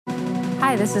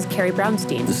Hi, this is Carrie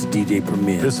Brownstein. This is DJ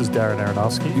Premier. This is Darren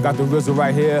Aronofsky. You got the RZA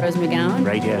right here. Rose McGowan.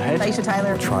 Radiohead. Aisha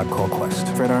Tyler. Tribe Called Quest.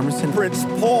 Fred Armisen. Prince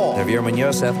Paul. Javier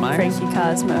Munoz. Seth Meyers. Frankie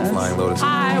Cosmos. Flying Lotus.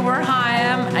 Hi, we're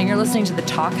Chaim, and you're listening to the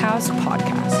Talkhouse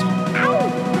Podcast.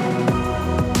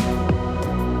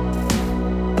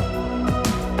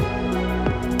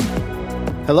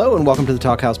 Hello and welcome to the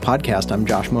Talkhouse Podcast. I'm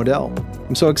Josh Modell.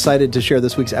 I'm so excited to share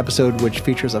this week's episode, which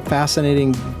features a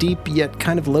fascinating, deep, yet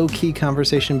kind of low-key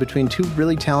conversation between two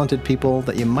really talented people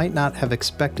that you might not have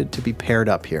expected to be paired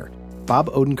up here, Bob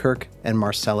Odenkirk and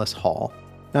Marcellus Hall.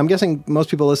 Now, I'm guessing most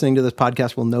people listening to this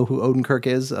podcast will know who Odenkirk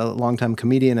is, a longtime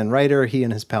comedian and writer. He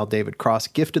and his pal David Cross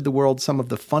gifted the world some of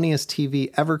the funniest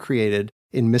TV ever created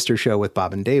in Mr. Show with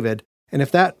Bob and David. And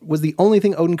if that was the only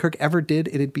thing Odenkirk ever did,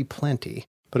 it'd be plenty.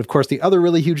 But of course, the other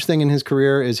really huge thing in his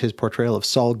career is his portrayal of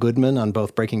Saul Goodman on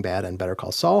both Breaking Bad and Better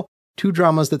Call Saul, two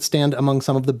dramas that stand among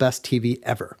some of the best TV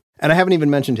ever. And I haven't even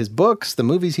mentioned his books, the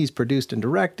movies he's produced and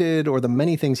directed, or the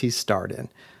many things he's starred in.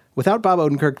 Without Bob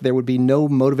Odenkirk, there would be no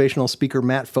motivational speaker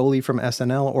Matt Foley from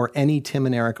SNL or any Tim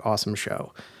and Eric Awesome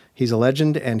Show. He's a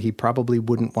legend, and he probably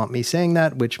wouldn't want me saying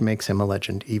that, which makes him a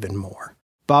legend even more.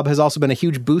 Bob has also been a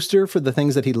huge booster for the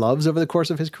things that he loves over the course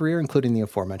of his career, including the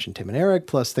aforementioned Tim and Eric,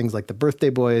 plus things like The Birthday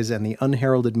Boys and the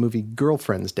unheralded movie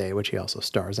Girlfriend's Day, which he also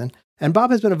stars in. And Bob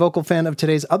has been a vocal fan of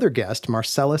today's other guest,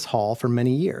 Marcellus Hall, for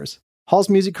many years. Hall's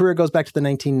music career goes back to the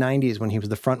 1990s when he was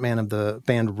the frontman of the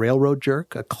band Railroad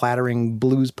Jerk, a clattering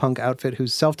blues punk outfit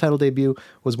whose self-titled debut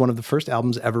was one of the first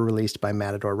albums ever released by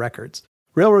Matador Records.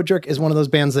 Railroad Jerk is one of those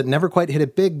bands that never quite hit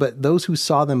it big, but those who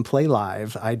saw them play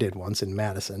live, I did once in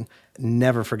Madison,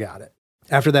 never forgot it.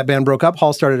 After that band broke up,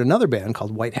 Hall started another band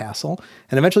called White Hassle,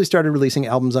 and eventually started releasing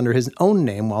albums under his own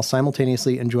name while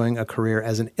simultaneously enjoying a career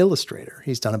as an illustrator.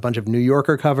 He's done a bunch of New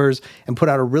Yorker covers and put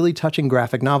out a really touching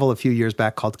graphic novel a few years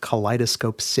back called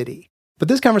Kaleidoscope City. But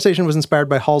this conversation was inspired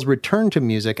by Hall's return to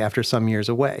music after some years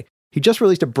away. He just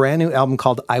released a brand new album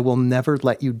called I Will Never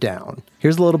Let You Down.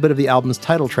 Here's a little bit of the album's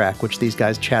title track, which these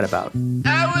guys chat about.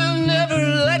 I will never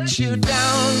let you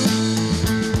down.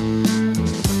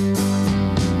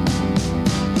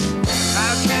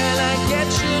 How can I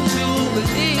get you to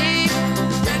believe?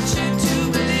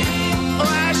 Oh,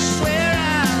 I swear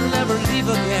I'll never leave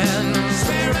again.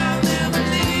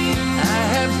 I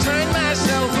have turned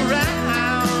myself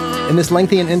around. In this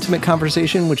lengthy and intimate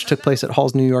conversation, which took place at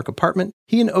Hall's New York apartment,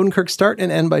 he and Odenkirk start and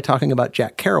end by talking about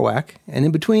Jack Kerouac, and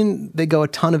in between, they go a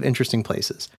ton of interesting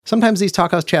places. Sometimes these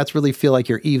Talkhouse chats really feel like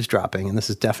you're eavesdropping, and this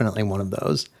is definitely one of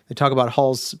those. They talk about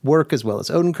Hall's work as well as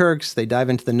Odenkirk's. They dive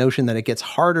into the notion that it gets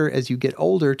harder as you get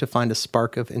older to find a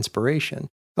spark of inspiration.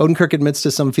 Odenkirk admits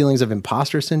to some feelings of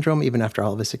imposter syndrome even after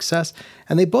all of his success,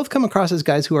 and they both come across as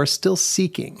guys who are still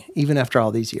seeking, even after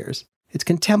all these years. It's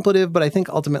contemplative, but I think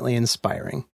ultimately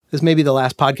inspiring. This may be the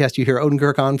last podcast you hear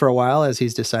Odenkirk on for a while, as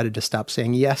he's decided to stop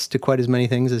saying yes to quite as many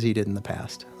things as he did in the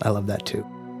past. I love that too.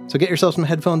 So get yourself some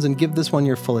headphones and give this one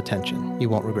your full attention. You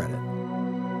won't regret it.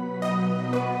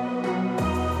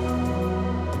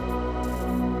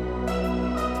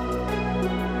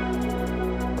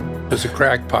 He was a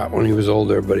crackpot when he was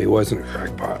older, but he wasn't a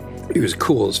crackpot. He was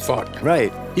cool as fuck.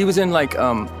 Right. He was in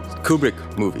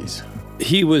Kubrick movies.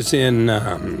 He was in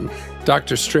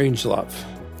Dr. Strangelove,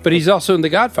 but he's also in The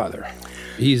Godfather.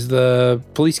 He's the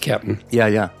police captain.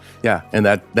 Yeah. And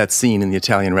that scene in the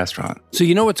Italian restaurant. So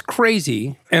you know what's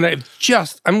crazy? And I'm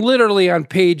literally on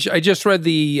page, I just read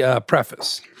the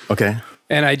preface. Okay.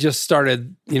 And I just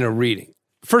started, reading.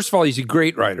 First of all, he's a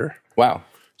great writer. Wow.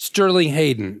 Sterling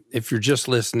Hayden, if you're just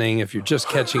listening, if you're just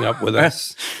catching up with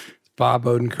us, Bob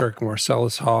Odenkirk,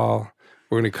 Marcellus Hall.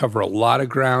 We're going to cover a lot of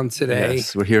ground today.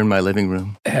 Yes, we're here in my living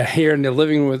room. Here in the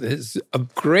living room is a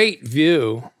great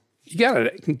view. You got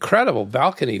an incredible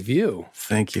balcony view.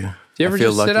 Thank you. Do you ever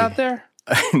just sit out there?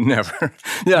 Never.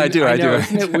 Yeah, I do.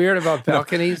 Isn't it weird about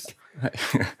balconies?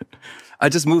 I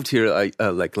just moved here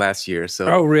last year. So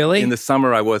oh, really? In the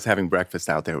summer, I was having breakfast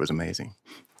out there. It was amazing.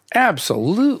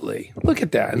 Absolutely. Look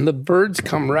at that. And the birds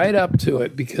come right up to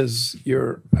it because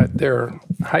you're at their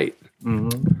height.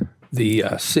 Mm-hmm. The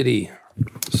city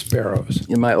sparrows.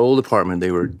 In my old apartment,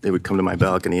 they would come to my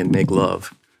balcony and make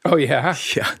love. Oh, yeah?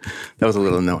 Yeah. That was a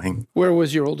little annoying. Where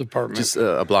was your old apartment? Just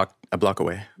a block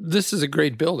away. This is a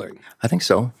great building. I think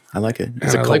so. I like it.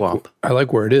 It's a co-op. I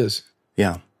like where it is.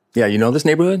 Yeah. Yeah, you know this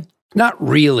neighborhood? Not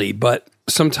really, but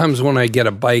sometimes when I get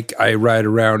a bike, I ride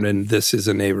around, and this is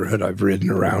a neighborhood I've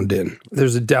ridden around in.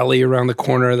 There's a deli around the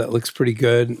corner that looks pretty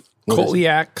good.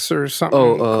 Koliak's or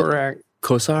something. Correct.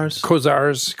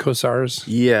 Kozars.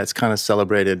 Yeah, it's kind of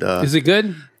celebrated. Is it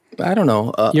good? I don't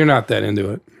know. You're not that into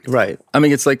it. Right. I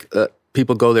mean, it's like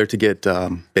people go there to get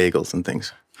bagels and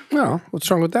things. Well, what's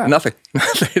wrong with that? Nothing.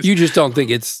 You just don't think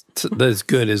it's as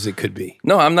good as it could be.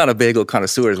 No, I'm not a bagel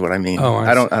connoisseur is what I mean. Oh,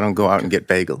 I don't go out and get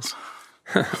bagels.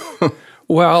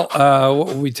 Well, what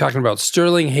were we talking about?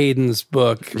 Sterling Hayden's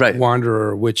book, Right.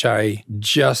 Wanderer, which I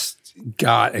just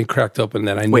got and cracked open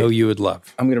that I know you would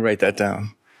love. I'm going to write that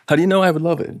down. How do you know I would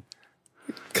love it?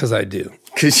 Because I do.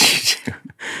 Because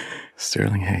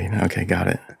Sterling Hayden. Okay, got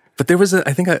it. But there was,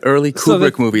 I think, an early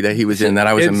Kubrick movie that he was in that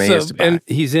I was amazed by. And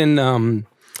he's in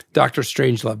Dr.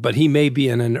 Strangelove, but he may be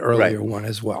in an earlier one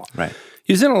as well. Right.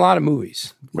 He's in a lot of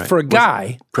movies. Right. For a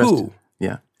guy who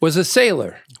was a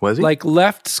sailor. Was he? Like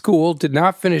left school, did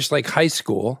not finish like high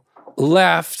school,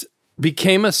 left,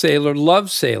 became a sailor, loved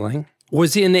sailing,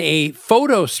 was in a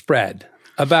photo spread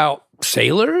about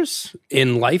sailors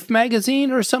in Life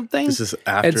magazine or something. This is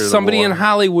after and the somebody war. in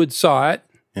Hollywood saw it.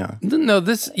 Yeah. No,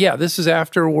 this is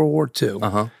after World War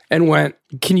II. And went,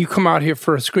 can you come out here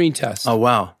for a screen test? Oh,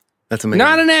 wow. That's amazing.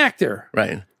 Not an actor.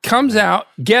 Right. Comes out,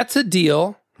 gets a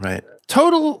deal. Right.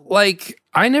 Total, like,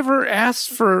 I never asked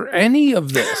for any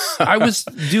of this. I was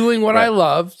doing what I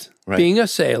loved, being a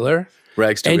sailler.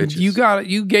 Rags to riches.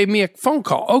 You gave me a phone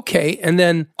call. Okay. And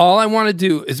then all I want to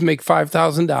do is make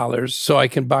 $5,000 so I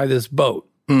can buy this boat.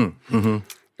 Mm-hmm.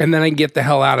 And then I can get the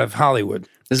hell out of Hollywood.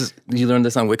 You learned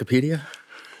this on Wikipedia?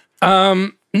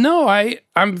 No,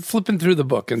 I'm flipping through the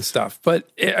book and stuff,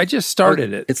 but I just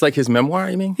started it. It's like his memoir,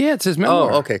 you mean? Yeah, it's his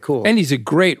memoir. Oh, okay, cool. And he's a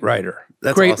great writer.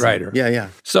 That's great awesome. writer. Yeah, yeah.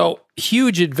 So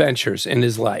huge adventures in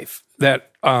his life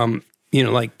that,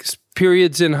 like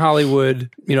periods in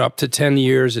Hollywood, up to 10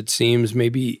 years, it seems,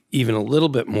 maybe even a little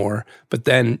bit more, but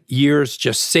then years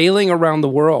just sailing around the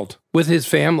world with his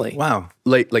family. Wow.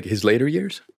 Like his later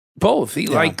years? Both. He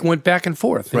went back and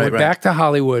forth. He went back to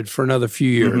Hollywood for another few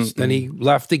years. Then he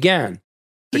left again.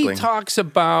 He talks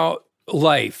about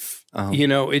life.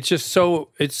 It's just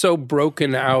it's so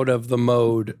broken out of the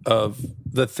mode of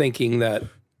the thinking that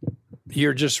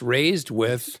you're just raised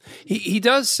with. He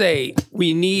does say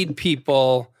we need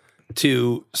people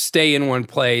to stay in one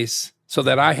place so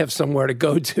that I have somewhere to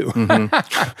go to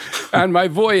on my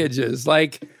voyages.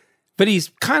 But he's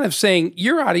kind of saying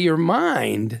you're out of your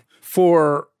mind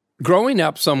for growing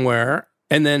up somewhere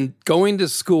and then going to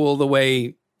school the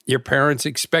way your parents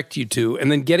expect you to,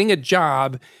 and then getting a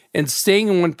job and staying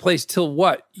in one place till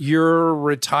what? You're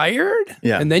retired?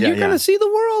 Yeah. And then you're going to see the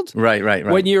world? Right.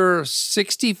 When you're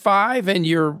 65 and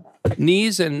your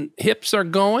knees and hips are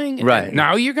going? Right.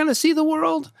 Now you're going to see the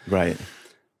world? Right.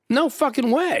 No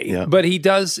fucking way. Yeah. But he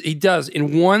does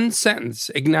in one sentence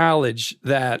acknowledge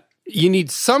that you need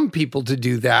some people to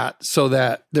do that so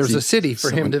that there's a city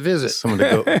for him to visit. Someone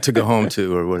to go home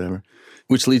to or whatever.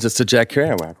 Which leads us to Jack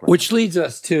Kerouac. Right? Which leads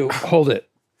us to,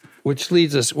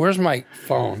 where's my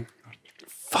phone?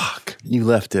 Fuck. You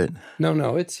left it.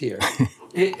 No, it's here.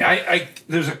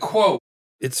 There's a quote.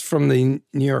 It's from the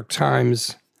New York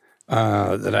Times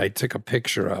that I took a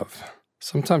picture of.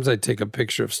 Sometimes I take a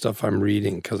picture of stuff I'm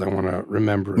reading because I want to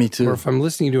remember it. Me too. Or if I'm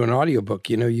listening to an audiobook,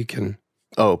 you can...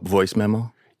 Oh, voice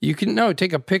memo? You can,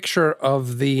 take a picture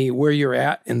of where you're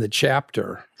at in the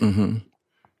chapter. Mm-hmm.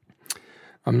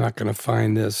 I'm not going to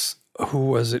find this. Who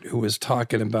was it who was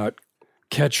talking about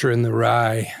Catcher in the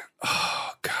Rye?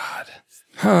 Oh, God.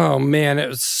 Oh, man, it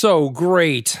was so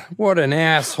great. What an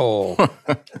asshole.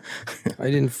 I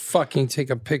didn't fucking take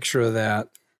a picture of that.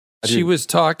 She was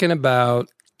talking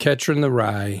about Catcher in the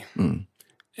Rye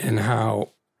and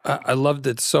how I loved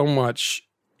it so much.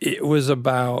 It was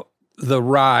about the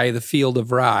rye, the field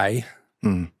of rye,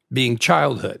 being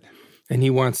childhood. And he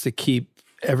wants to keep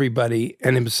everybody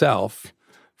and himself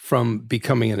from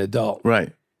becoming an adult.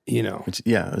 Right.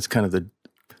 It's kind of the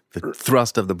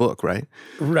thrust of the book, right?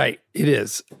 Right. It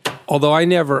is. Although I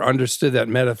never understood that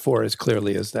metaphor as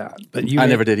clearly as that. But I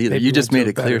never did either. You just made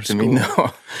it clear to me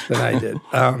now. Than I did.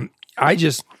 I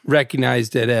just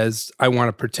recognized it as I want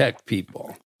to protect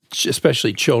people,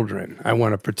 especially children. I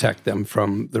want to protect them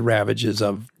from the ravages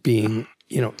of being,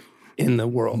 in the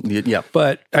world. Yeah.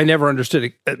 But I never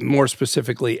understood it more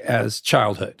specifically as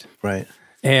childhood. Right.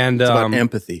 And it's about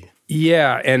empathy.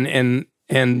 Yeah, and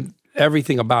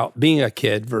everything about being a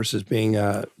kid versus being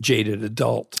a jaded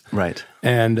adult. Right.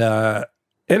 And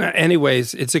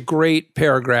anyways, it's a great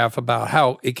paragraph about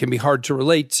how it can be hard to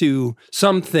relate to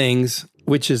some things,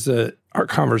 which is our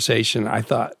conversation, I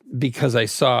thought, because I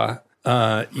saw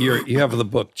you have the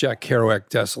book, Jack Kerouac,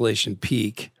 Desolation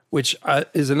Peak, which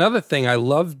is another thing. I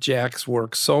love Jack's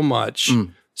work so much.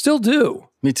 Still do.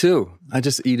 Me too. I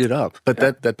just eat it up. But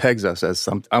that pegs us as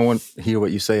some. I want to hear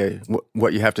what you say,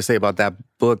 what you have to say about that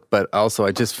book. But also,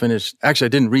 I just finished. Actually, I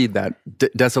didn't read that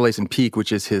Desolation Peak,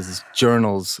 which is his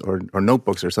journals or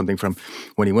notebooks or something from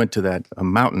when he went to that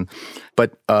mountain.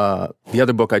 But the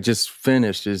other book I just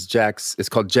finished is Jack's. It's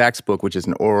called Jack's Book, which is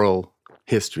an oral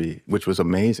history, which was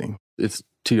amazing. It's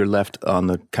to your left on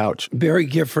the couch. Barry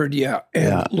Gifford,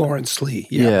 and Lawrence Lee.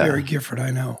 Yeah, Barry Gifford, I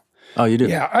know. Oh, you do?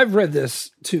 Yeah, I've read this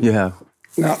too. Yeah.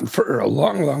 Not for a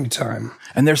long, long time.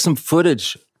 And there's some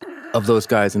footage of those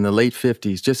guys in the late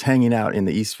 50s just hanging out in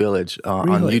the East Village on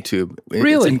YouTube.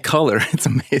 Really? It's in color. It's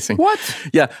amazing. What?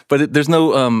 Yeah, but there's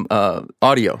no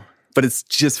audio. But it's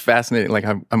just fascinating. Like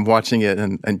I'm watching it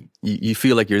and you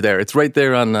feel like you're there. It's right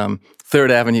there on 3rd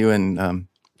Avenue and...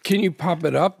 Can you pop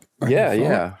it up?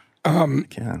 Yeah. I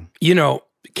can. You know,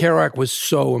 Kerouac was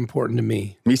so important to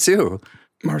me. Me too.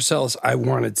 Marcellus, I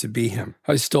wanted to be him.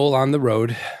 I stole On the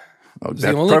Road. Oh,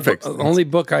 that's perfect. The only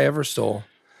book I ever stole.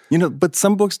 You know, but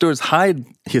some bookstores hide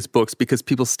his books because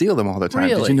people steal them all the time.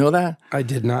 Really? Did you know that? I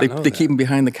did not know that. They keep them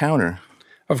behind the counter.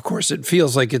 Of course, it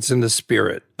feels like it's in the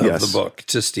spirit of Yes. the book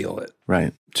to steal it.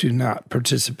 Right. To not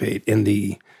participate in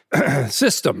the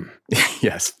system.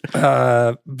 Yes.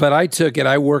 But I took it.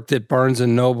 I worked at Barnes &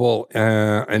 Noble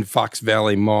and Fox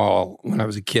Valley Mall when I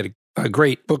was a kid. A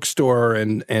great bookstore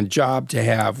and job to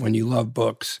have when you love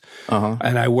books. Uh-huh.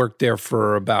 And I worked there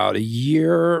for about a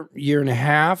year and a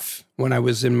half when I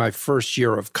was in my first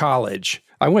year of college.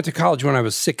 I went to college when I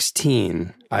was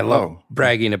 16. I love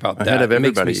bragging about that. Ahead of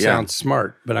everybody, It makes me sound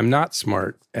smart, but I'm not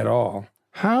smart at all.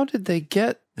 How did they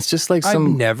get... It's just like I've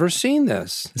never seen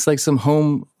this. It's like some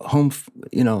home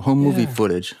movie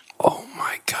footage. Oh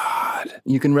my God.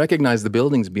 You can recognize the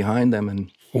buildings behind them and...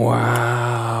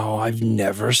 Wow, I've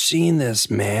never seen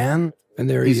this, man. And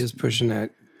there he is pushing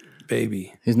that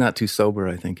baby. He's not too sober,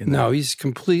 I think. No, he's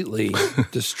completely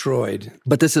destroyed.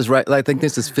 But this is right. I think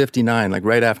this is 59, like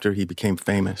right after he became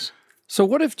famous. So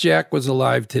what if Jack was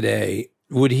alive today?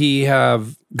 Would he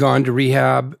have gone to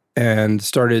rehab and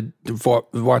started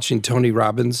watching Tony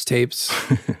Robbins tapes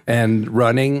and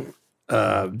running,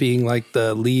 being like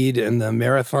the lead in the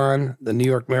marathon, the New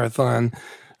York Marathon?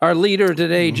 Our leader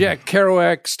today, Jack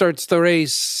Kerouac, starts the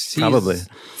race. He's Probably.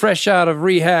 fresh out of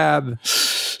rehab.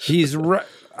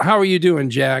 How are you doing,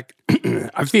 Jack?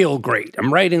 I feel great.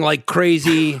 I'm writing like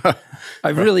crazy.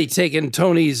 I've really taken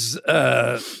Tony's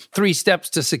 3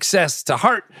 Steps to Success to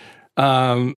heart.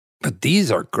 But these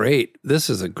are great.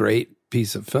 This is a great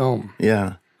piece of film.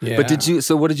 Yeah. But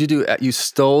what did you do? You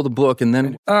stole the book and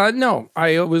then? No,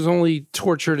 I was only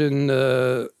tortured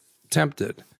and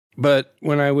tempted. But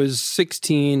when I was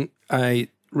 16, I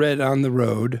read On the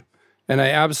Road, and I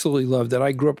absolutely loved it.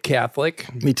 I grew up Catholic.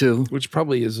 Me too. Which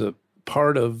probably is a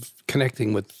part of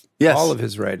connecting with all of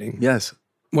his writing. Yes.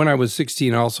 When I was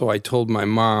 16 also, I told my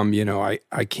mom,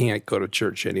 I can't go to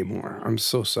church anymore. I'm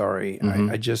so sorry.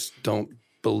 Mm-hmm. I just don't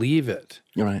believe it.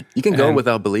 You're right. You can go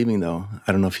without believing, though.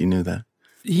 I don't know if you knew that.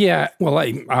 Yeah. Well,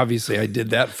 I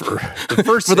did that for the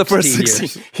first 16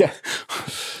 years. Yeah.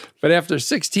 But after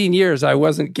 16 years, I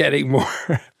wasn't getting more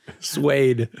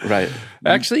swayed. Right.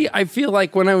 Actually, I feel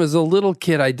like when I was a little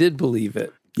kid, I did believe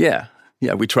it. Yeah.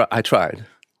 Yeah, I tried.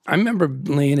 I remember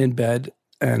laying in bed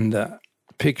and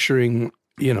picturing,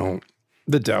 the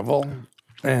devil.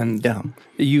 And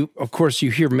of course,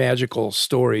 you hear magical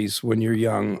stories when you're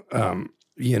young,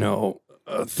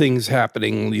 things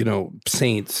happening,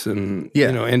 saints and,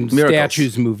 and miracles.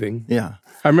 Statues moving. Yeah.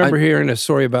 I remember hearing a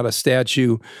story about a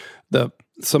statue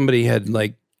somebody had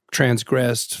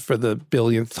transgressed for the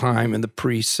billionth time, and the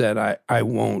priest said, I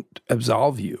won't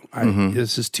absolve you.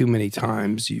 This is too many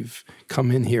times you've come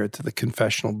in here to the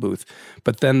confessional booth.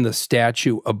 But then the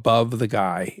statue above the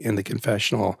guy in the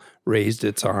confessional raised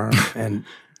its arm and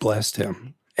blessed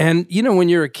him. And, when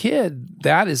you're a kid,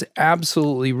 that is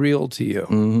absolutely real to you.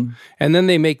 Mm-hmm. And then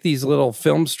they make these little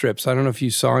film strips. I don't know if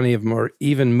you saw any of them, or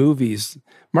even movies.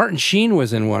 Martin Sheen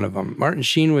was in one of them.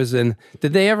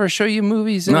 Did they ever show you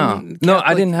movies? No,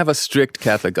 I didn't have a strict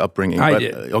Catholic upbringing. I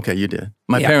did. Okay, you did.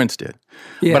 My parents did.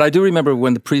 Yeah. But I do remember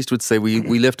when the priest would say, we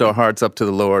lift our hearts up to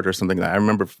the Lord or something like that. I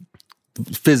remember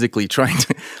physically trying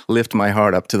to lift my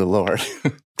heart up to the Lord,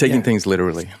 taking things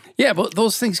literally. Yeah, but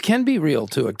those things can be real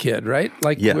to a kid, right?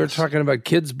 Like we were talking about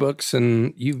kids' books,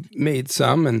 and you've made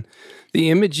some, and the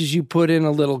images you put in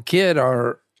a little kid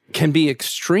can be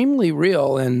extremely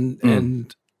real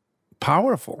and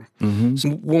powerful. Mm-hmm. So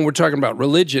when we're talking about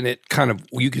religion, it kind of,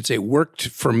 you could say, worked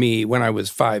for me when I was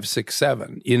 5, 6,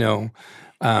 7.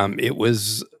 It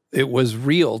was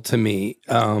real to me,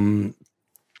 and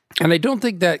I don't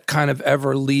think that kind of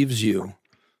ever leaves you.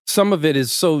 Some of it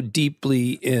is so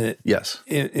deeply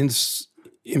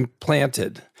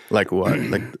implanted. Like what?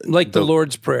 Like the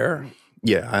Lord's Prayer.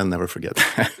 Yeah, I'll never forget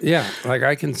that. Yeah, like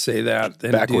I can say that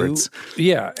and backwards.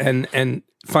 And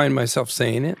find myself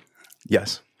saying it.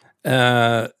 Yes.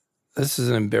 This is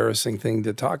an embarrassing thing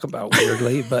to talk about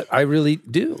weirdly, but I really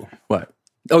do. What?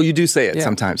 Oh, you do say it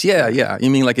sometimes. Yeah. You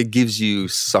mean like it gives you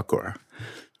succor?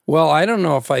 Well, I don't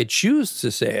know if I choose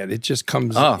to say it. It just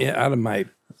comes out of my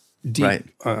deep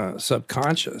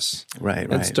subconscious. Right.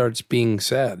 And starts being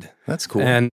said. That's cool.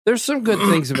 And there's some good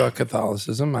things about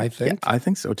Catholicism, I think. Yeah, I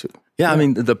think so too. Yeah, I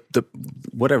mean the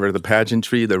whatever, the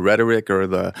pageantry, the rhetoric, or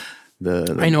the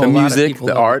I know the a lot of music, people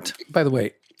the art. By the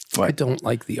way, What? I don't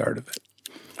like the art of it.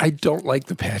 I don't like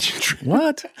the pageantry.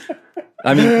 What?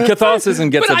 I mean, Catholicism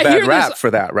gets a bad rap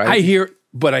for that, right? I hear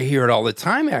it all the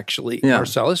time, actually,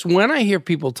 Marcellus. When I hear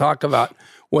people talk about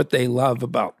what they love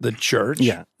about the church,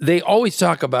 they always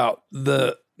talk about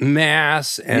the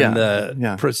mass and the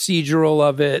procedural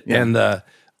of it and the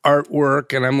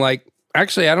artwork. And I'm like,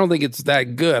 actually, I don't think it's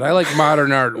that good. I like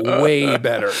modern art way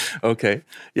better. Okay.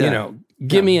 Yeah.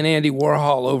 Give me an Andy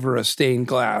Warhol over a stained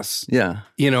glass. Yeah.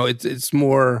 It's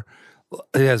more,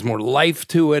 it has more life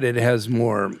to it. It has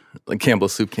more. Like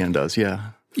Campbell's Soup Can does,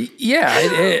 yeah. Yeah,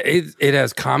 it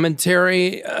has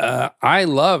commentary. I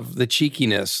love the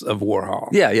cheekiness of Warhol.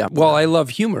 Yeah. Well, I love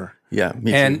humor. Yeah,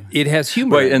 me and too. it has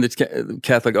humor. Wait, and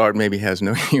Catholic art maybe has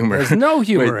no humor. There's no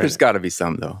humor. There's got to be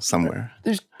some though, somewhere.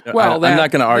 I'm not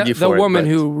going to argue for it. The woman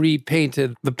who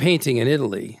repainted the painting in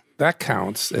Italy, that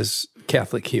counts as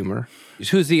Catholic humor.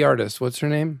 Who's the artist? What's her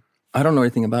name? I don't know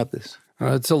anything about this.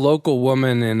 It's a local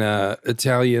woman in a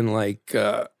Italian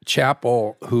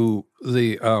chapel who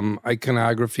the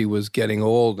iconography was getting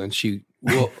old, and she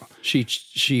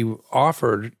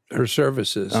offered her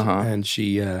services, and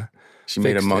she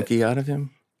made a monkey out of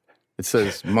him. It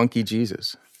says Monkey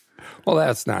Jesus. Well,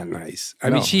 that's not nice.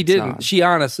 I mean, she didn't. Not. She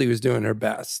honestly was doing her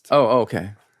best. Oh,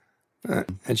 okay.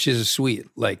 And she's a sweet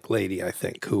lady, I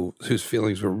think, whose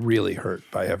feelings were really hurt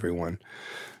by everyone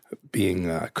being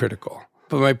critical.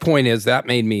 But my point is that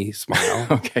made me smile.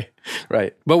 Okay,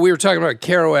 right. But we were talking about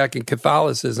Kerouac and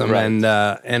Catholicism,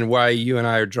 and why you and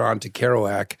I are drawn to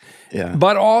Kerouac. Yeah.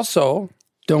 But also,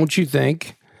 don't you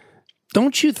think,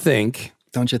 when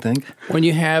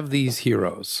you have these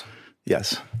heroes,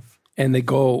 yes, and they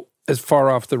go as far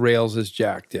off the rails as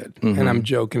Jack did, and I'm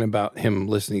joking about him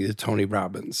listening to Tony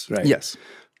Robbins, right? Yes.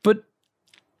 But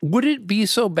would it be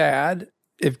so bad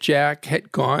if Jack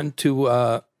had gone to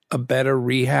a better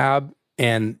rehab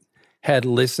and had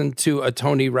listened to a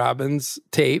Tony Robbins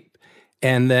tape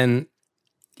and then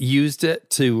used it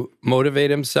to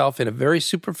motivate himself in a very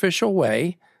superficial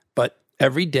way, but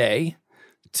every day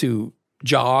to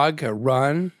jog or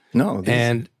run? No.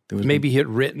 Maybe he had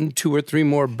written 2 or 3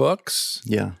 more books.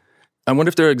 Yeah. I wonder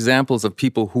if there are examples of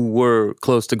people who were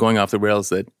close to going off the rails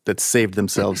that saved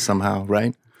themselves somehow,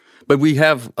 right? But we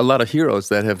have a lot of heroes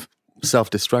that have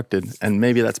self-destructed, and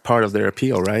maybe that's part of their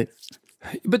appeal, right?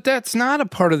 But that's not a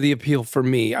part of the appeal for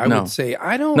me. I would say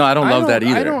I don't love that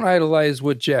either. I don't idolize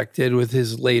what Jack did with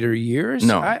his later years.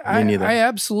 No, me neither. I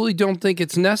absolutely don't think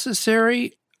it's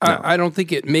necessary. No. I don't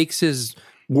think it makes his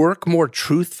work more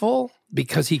truthful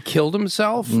because he killed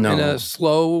himself in a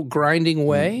slow, grinding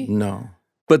way. No.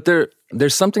 But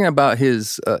there's something about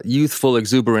his youthful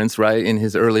exuberance, right, in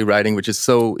his early writing, which is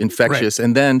so infectious. Right.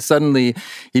 And then suddenly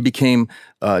he became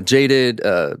jaded,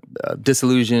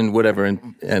 disillusioned, whatever,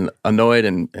 and annoyed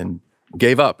and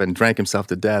gave up and drank himself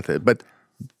to death. But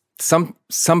some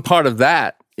part of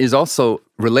that is also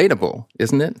relatable,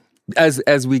 isn't it?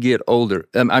 As we get older,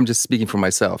 I'm just speaking for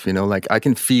myself, like I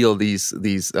can feel these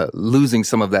losing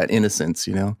some of that innocence,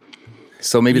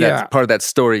 So maybe that's part of that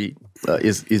story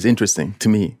is interesting to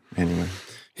me, anyway.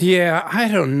 Yeah, I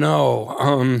don't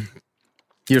know.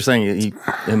 You're saying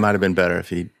it might have been better if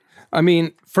he... I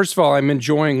mean, first of all, I'm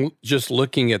enjoying just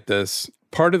looking at this.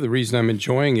 Part of the reason I'm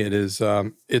enjoying it is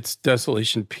it's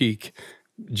Desolation Peak.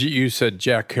 You said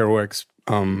Jack Kerouac's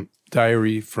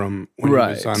diary from when he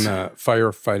was on the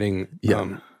firefighting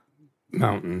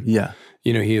mountain. Yeah.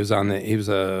 He was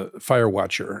a fire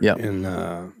watcher in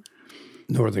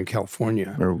Northern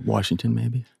California. Or Washington,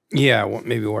 maybe. Yeah,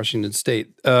 maybe Washington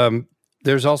State.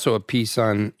 There's also a piece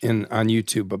on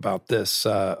YouTube about this,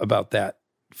 about that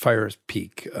fire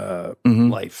peak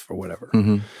life or whatever.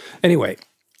 Mm-hmm. Anyway,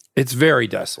 it's very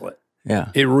desolate.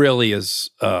 Yeah. It really is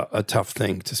a tough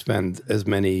thing to spend as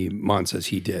many months as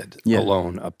he did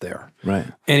alone up there. Right.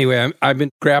 Anyway, I've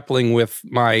been grappling with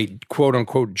my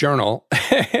quote-unquote journal.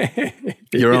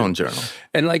 Your own journal.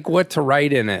 And what to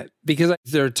write in it. Because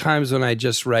there are times when I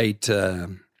just write,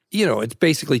 it's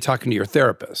basically talking to your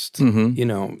therapist,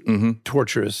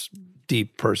 torturous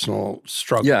deep personal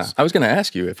struggles. Yeah, I was going to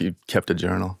ask you if you kept a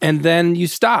journal. And then you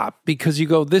stop because you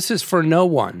go, this is for no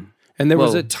one. And there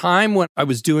was a time when I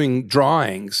was doing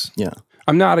drawings. Yeah.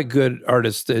 I'm not a good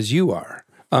artist as you are,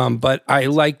 but I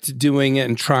liked doing it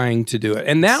and trying to do it.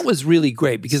 And that was really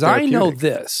great because I know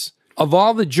this. Of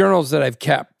all the journals that I've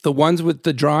kept, the ones with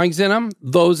the drawings in them,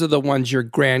 those are the ones your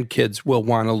grandkids will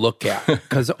want to look at.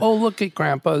 Because, look at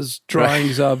Grandpa's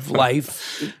drawings of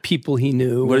life, people he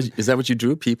knew. Is that what you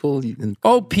drew? People?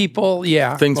 People,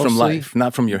 yeah. Things mostly. from life,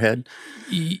 not from your head?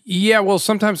 Yeah, well,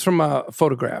 sometimes from a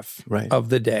photograph of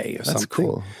the day or something. That's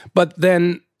cool. But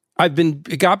then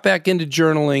got back into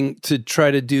journaling to try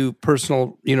to do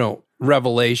personal,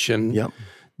 revelation,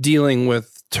 dealing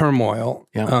with turmoil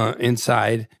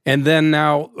inside. And then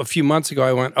now, a few months ago,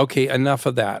 I went, okay, enough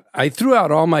of that. I threw out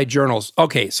all my journals.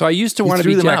 Okay, so I used to want to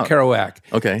be Jack Kerouac.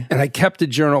 Okay. And I kept a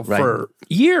journal for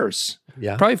years,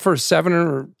 probably for 7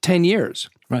 or 10 years.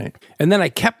 Right. And then I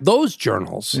kept those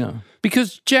journals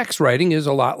because Jack's writing is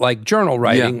a lot like journal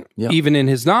writing, even in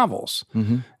his novels.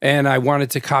 Mm-hmm. And I wanted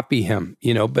to copy him,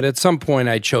 but at some point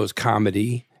I chose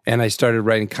comedy and I started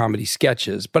writing comedy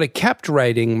sketches, but I kept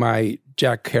writing my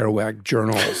Jack Kerouac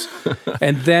journals.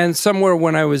 And then somewhere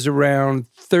when I was around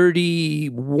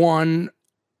 31,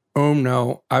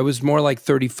 I was more like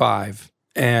 35,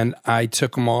 and I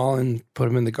took them all and put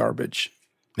them in the garbage.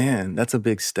 Man, that's a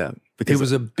big step. It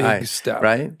was a big step.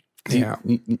 Right? Yeah.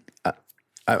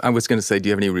 I was going to say, do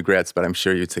you have any regrets? But I'm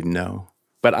sure you'd say no.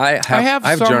 But I have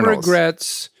some journals.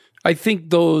 regrets. I think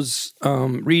those,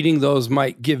 reading those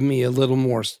might give me a little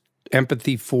more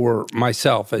empathy for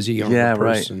myself as a younger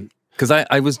person. Right. Because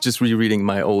I was just rereading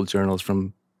my old journals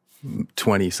from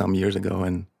 20-some years ago,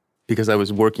 and because I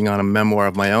was working on a memoir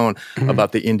of my own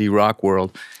about the indie rock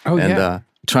world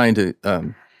trying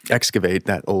to excavate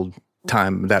that old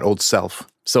time, that old self.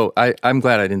 So I'm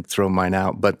glad I didn't throw mine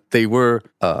out, but they were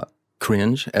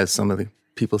cringe, as some of the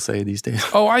people say these days.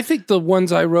 Oh, I think the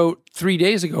ones I wrote 3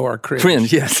 days ago are cringe.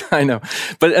 Cringe, yes, I know.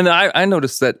 But I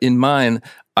noticed that in mine,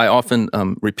 I often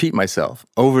repeat myself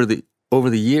over the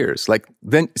years. Like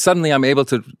then suddenly I'm able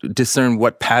to discern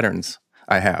what patterns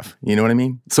I have. You know what I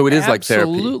mean? So it is like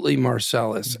therapy. Absolutely,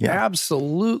 Marcellus. Yeah.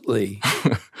 Absolutely.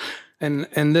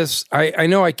 And this, I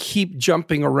know I keep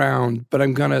jumping around, but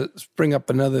I'm going to bring up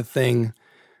another thing.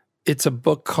 It's a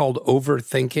book called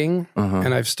Overthinking,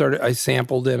 and I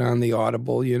sampled it on the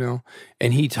Audible,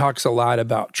 and he talks a lot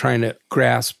about trying to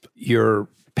grasp your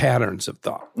patterns of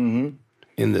thought in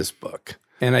this book.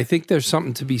 And I think there's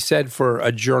something to be said for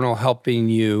a journal helping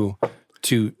you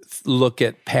to look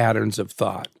at patterns of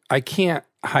thought. I can't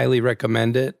highly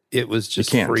recommend it. It was just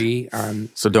free on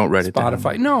So don't write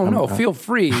Spotify. it down. No, feel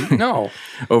free. No.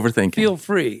 Overthinking. Feel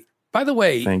free. By the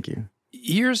way, thank you.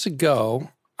 Years ago,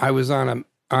 I was on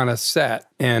a set,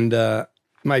 and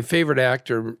my favorite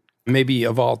actor, maybe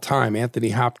of all time, Anthony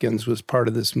Hopkins, was part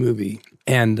of this movie.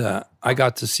 And I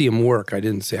got to see him work. I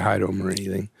didn't say hi to him or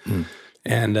anything.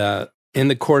 And in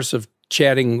the course of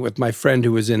chatting with my friend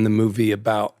who was in the movie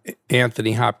about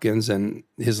Anthony Hopkins and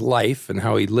his life and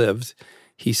how he lived,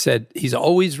 he said he's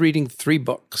always reading 3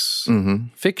 books,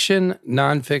 fiction,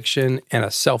 nonfiction, and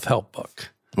a self-help book.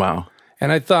 Wow.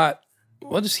 And I thought,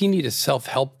 what does he need a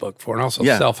self-help book for? And also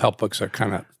self-help books are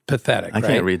kind of pathetic, I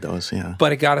can't read those,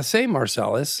 But I got to say,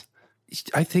 Marcellus,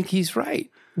 I think he's right.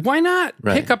 Why not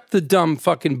pick up the dumb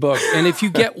fucking book, and if you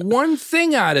get one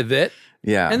thing out of it,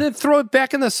 and then throw it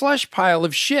back in the slush pile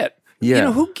of shit.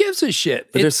 Yeah. Who gives a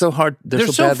shit? But they're so hard. They're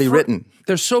so badly written.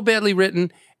 They're so badly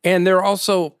written, and they're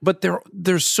also, but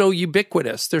they're so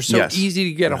ubiquitous. They're so easy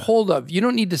to get a hold of. You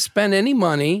don't need to spend any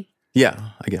money. Yeah,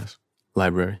 I guess.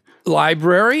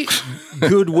 Library,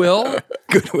 Goodwill.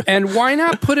 And why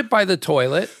not put it by the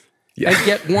toilet and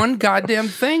get one goddamn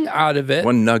thing out of it?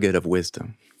 One nugget of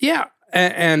wisdom. Yeah,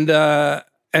 and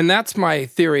that's my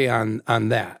theory on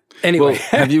that. Anyway, well,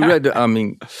 have you read? I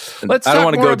mean, let's I don't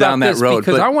want to go down that road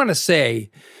because I want to say,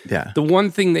 the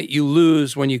one thing that you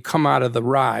lose when you come out of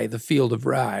the field of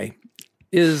rye,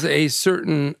 is a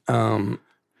certain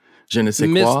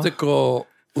mystical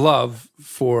love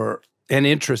for an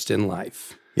interest in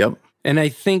life. Yep. And I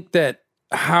think that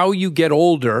how you get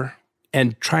older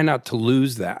and try not to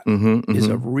lose that is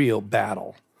a real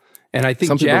battle. And I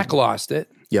think Jack lost it.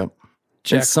 Yep.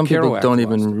 Jack and some Kerouac people don't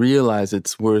even realize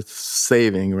it's worth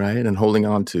saving, right? And holding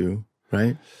on to,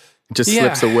 right? It just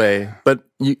slips away. But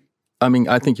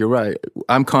I think you're right.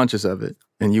 I'm conscious of it,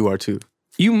 and you are too.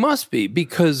 You must be,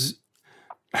 because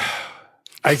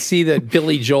I see that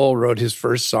Billy Joel wrote his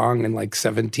first song in like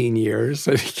 17 years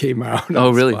that he came out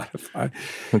on really? Spotify.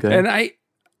 Okay. And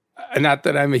not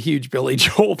that I'm a huge Billy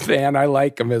Joel fan. I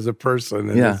like him as a person,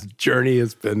 and his journey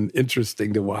has been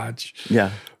interesting to watch.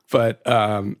 Yeah. But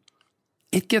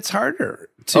it gets harder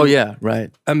to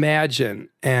imagine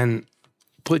and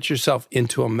put yourself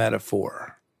into a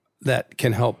metaphor that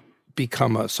can help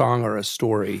become a song or a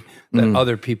story that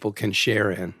other people can share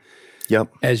in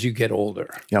as you get older.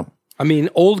 Yep. I mean,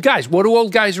 old guys, what do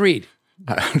old guys read?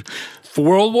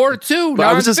 World War II,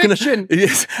 I was just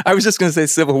gonna say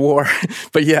Civil War,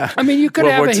 but yeah. I mean, you could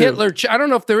have a Hitler. I don't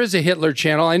know if there is a Hitler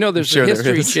channel. I know there's a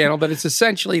History Channel, but it's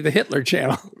essentially the Hitler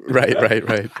Channel. Right.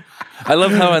 I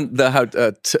love how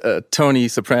Tony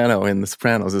Soprano in The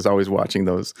Sopranos is always watching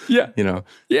those. Yeah,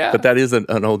 Yeah. But that is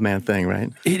an old man thing,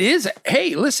 right? It is.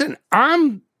 Hey, listen,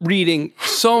 I'm reading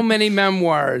so many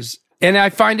memoirs, and I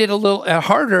find it a little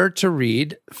harder to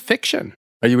read fiction.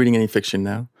 Are you reading any fiction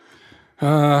now?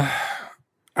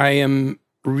 I am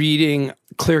reading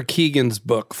Claire Keegan's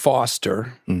book,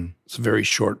 Foster. It's a very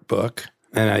short book,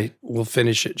 and I will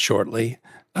finish it shortly,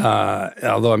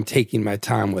 although I'm taking my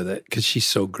time with it because she's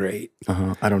so great.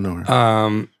 I don't know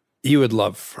her. You would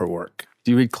love her work.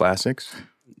 Do you read classics?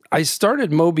 I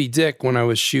started Moby Dick when I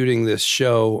was shooting this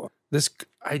show.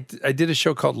 I did a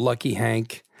show called Lucky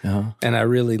Hank. And I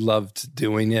really loved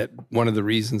doing it. One of the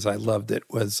reasons I loved it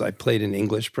was I played an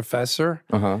English professor.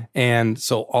 And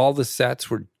so all the sets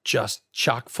were just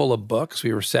chock full of books.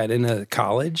 We were set in a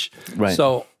college. Right.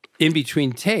 So in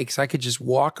between takes, I could just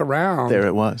walk around. There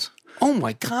it was. Oh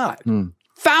my God.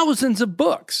 Thousands of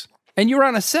books. And you're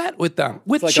on a set with them,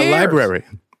 with like chairs. A library.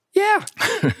 Yeah.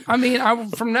 I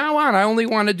mean, from now on, I only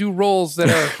want to do roles that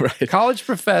are college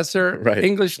professor,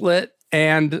 English lit,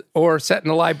 or set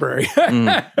in a library.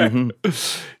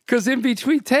 Because in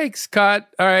between takes, cut,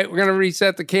 all right, we're going to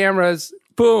reset the cameras.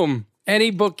 Boom. Any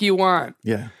book you want.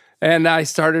 Yeah. And I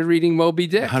started reading Moby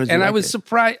Dick. How did you and like I was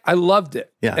surprised. I loved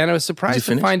it. Yeah. And I was surprised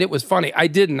to find it was funny. I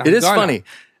didn't. It is funny.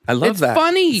 I love that. It's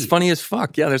funny. It's funny as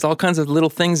fuck. Yeah, there's all kinds of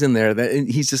little things in there that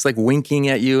he's just like winking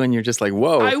at you and you're just like,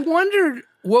 whoa. I wondered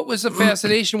what was the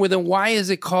fascination with it. Why is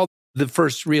it called the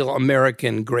first real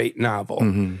American great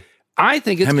novel? I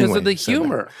think it's because of the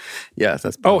humor. Yes,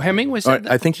 that's. Hemingway said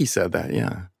that? I think he said that.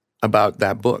 Yeah, about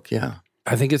that book. Yeah,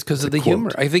 I think it's because of the humor.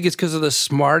 I think it's because of the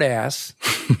smart ass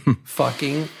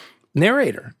fucking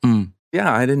narrator.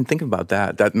 Yeah, I didn't think about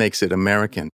that. That makes it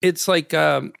American. It's like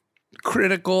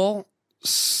critical,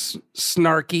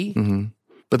 snarky.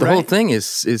 But the whole thing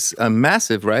is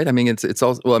massive, right? I mean, it's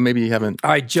also, well, maybe you haven't.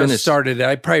 I just started it.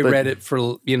 I probably read it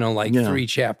for 3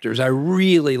 chapters. I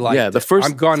really liked it. The first.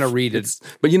 I'm gonna read it.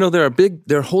 But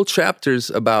there are whole chapters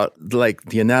about like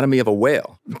the anatomy of a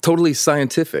whale, totally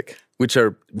scientific, which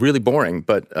are really boring,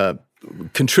 but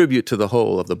contribute to the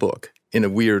whole of the book in a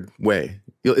weird way.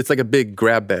 It's like a big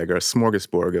grab bag or a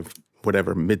smorgasbord of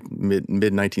whatever mid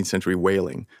 19th century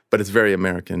whaling, but it's very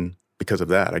American because of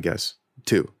that, I guess,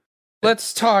 too.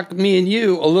 Let's talk, me and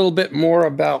you, a little bit more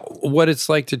about what it's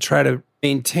like to try to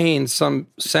maintain some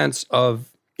sense of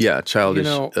childish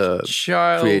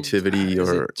creativity,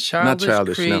 or not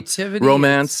childish, creativity,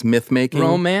 romance, myth making,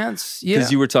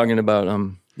 because you were talking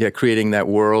about creating that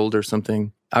world or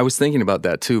something. I was thinking about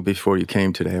that too before you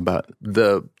came today, about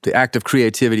the act of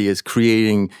creativity is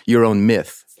creating your own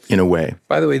myth in a way.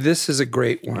 By the way, this is a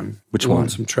great one. Which one?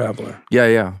 Lonesome Traveler.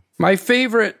 Yeah. My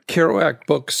favorite Kerouac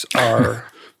books are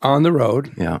On the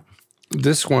Road. Yeah.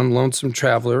 This one, Lonesome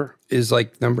Traveler, is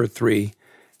like number 3.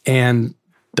 And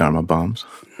Dharma Bums.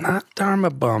 Not Dharma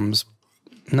Bums.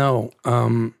 No.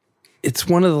 It's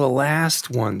one of the last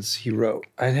ones he wrote.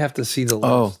 I'd have to see the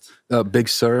list. Big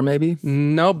Sur, maybe?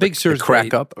 No, Big Sur's Crack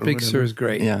great. Up. Big Sur's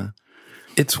great. Yeah.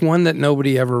 It's one that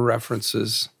nobody ever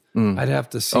references. I'd have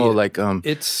to see it.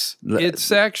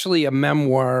 It's actually a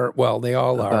memoir. Well, they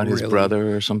all are. About his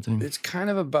brother or something? It's kind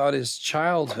of about his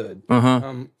childhood.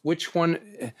 Which one?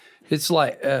 It's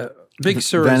like Big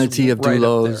Sur. Vanity of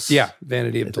Dulot. Yeah,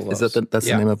 Vanity of Dulot. Is that's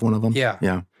the name of one of them?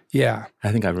 Yeah.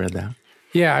 I think I've read that.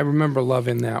 Yeah, I remember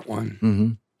loving that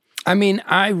one. I mean,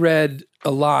 I read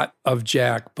a lot of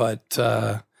Jack, but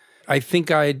I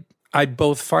think I'd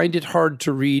both find it hard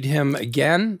to read him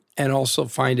again and also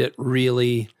find it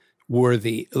really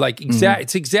worthy. Like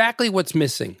it's exactly what's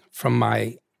missing from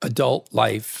my adult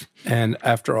life and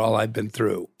after all I've been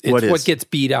through. It's what gets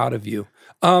beat out of you.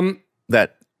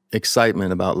 That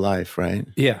excitement about life, right?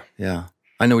 Yeah. Yeah.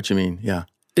 I know what you mean. Yeah.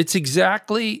 It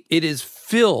is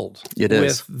filled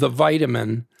with the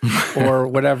vitamin or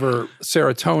whatever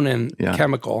serotonin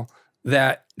chemical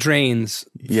that drains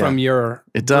from your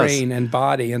brain and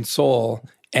body and soul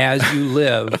as you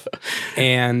live.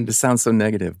 And it sounds so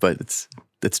negative, but it's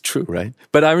that's true, right?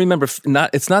 But I remember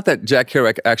it's not that Jack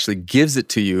Kerouac actually gives it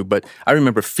to you, but I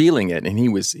remember feeling it, and he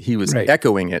was Right.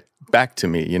 echoing it back to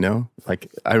me,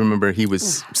 Like I remember he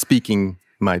was speaking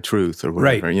my truth or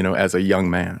whatever, Right. As a young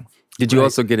man. Did you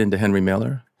also get into Henry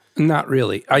Miller? Not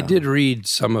really. I did read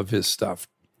some of his stuff,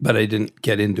 but I didn't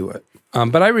get into it.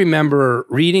 But I remember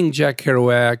reading Jack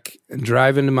Kerouac and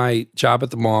driving to my job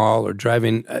at the mall or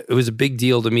driving. It was a big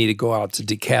deal to me to go out to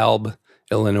DeKalb,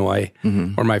 Illinois,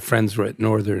 where my friends were at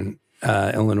Northern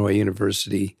Illinois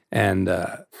University, and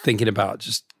thinking about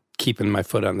just keeping my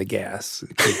foot on the gas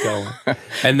and keep going.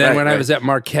 And then when I was at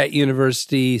Marquette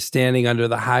University, standing under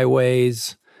the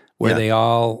highways where they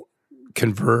all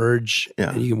converge,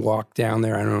 and you walk down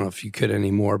there. I don't know if you could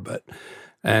anymore, but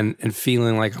and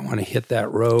feeling like I want to hit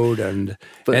that road, and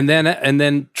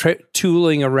then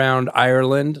tooling around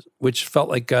Ireland, which felt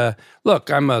like look,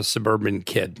 I'm a suburban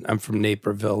kid. I'm from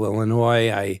Naperville,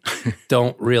 Illinois. I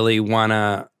don't really want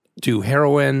to do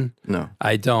heroin. No,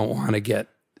 I don't want to get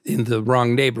in the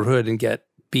wrong neighborhood and get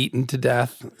beaten to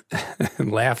death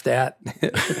and laughed at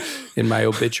in my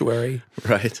obituary.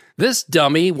 Right. This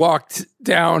dummy walked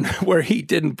down where he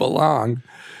didn't belong.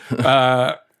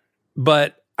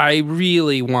 But I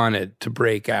really wanted to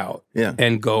break out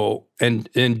and go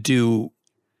and do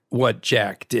what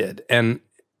Jack did. And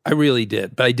I really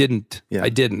did, but I didn't. Yeah. I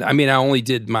didn't. I mean, I only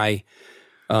did my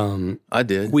I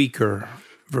did. weaker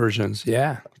versions.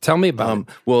 Yeah. Tell me about it.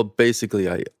 Well, basically,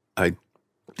 I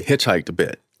hitchhiked a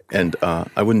bit, and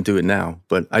I wouldn't do it now,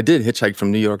 but I did hitchhike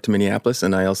from New York to Minneapolis,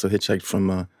 and I also hitchhiked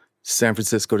from San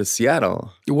Francisco to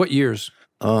Seattle. What years?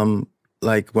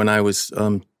 Like when I was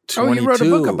 22. Oh, you wrote a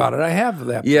book about it. I have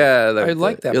that book. Yeah, I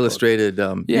like that illustrated.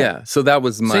 Yeah. So that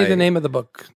was my. Say the name of the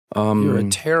book. You're a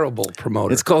terrible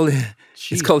promoter. It's called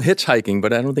Hitchhiking,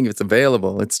 but I don't think it's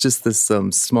available. It's just this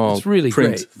small It's really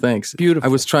print. great. Thanks. Beautiful.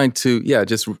 I was trying to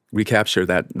just recapture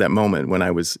that moment when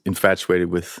I was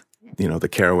infatuated with the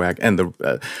Kerouac and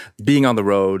the being on the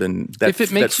road and that. If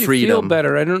it makes that you freedom. Uh, feel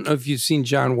better, I don't know if you've seen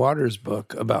John Waters'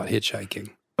 book about hitchhiking.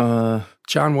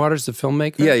 John Waters, the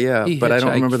filmmaker? Yeah, He but I don't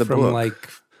hitchhiked remember the from book.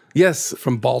 Yes.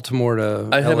 From Baltimore to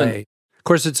I LA. haven't- Of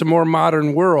course, it's a more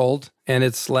modern world and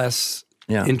it's less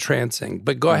Yeah. entrancing.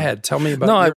 But go ahead, tell me about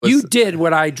No, I was- you did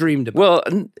what I dreamed about.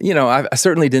 Well, I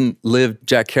certainly didn't live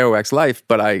Jack Kerouac's life,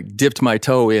 but I dipped my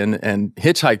toe in and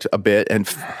hitchhiked a bit, and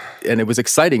it was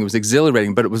exciting. It was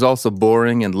exhilarating, but it was also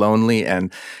boring and lonely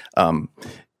and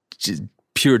just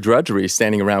pure drudgery,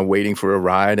 standing around waiting for a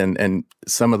ride. And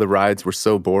some of the rides were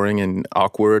so boring and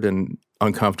awkward and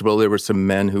uncomfortable. There were some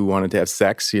men who wanted to have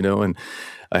sex, and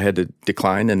I had to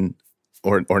decline,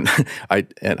 or I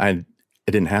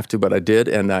didn't have to, but I did,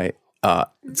 and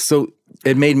so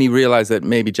it made me realize that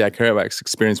maybe Jack Kerouac's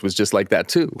experience was just like that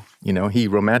too. He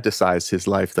romanticized his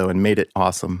life though and made it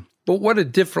awesome. But what a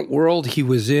different world he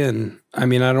was in. I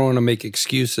mean, I don't want to make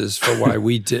excuses for why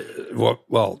we did.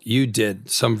 Well, you did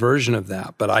some version of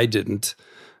that, but I didn't.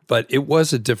 But it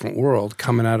was a different world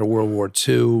coming out of World War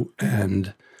II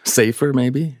and safer.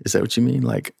 Maybe is that what you mean?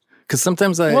 Like, because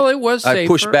sometimes it was I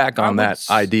push safer. back on that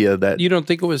idea that you don't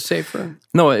think it was safer.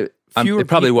 No, it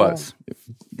probably people? was.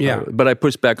 Yeah, but I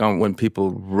push back on when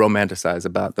people romanticize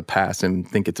about the past and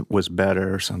think it was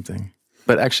better or something.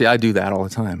 But actually, I do that all the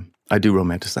time. I do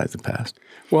romanticize the past.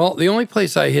 Well, the only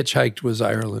place I hitchhiked was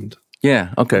Ireland.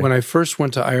 Yeah, okay. When I first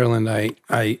went to Ireland,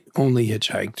 I only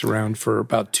hitchhiked around for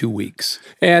about 2 weeks.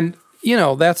 And,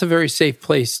 that's a very safe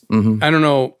place. Mm-hmm. I don't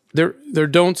know, there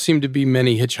don't seem to be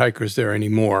many hitchhikers there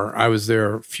anymore. I was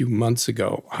there a few months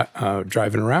ago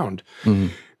driving around.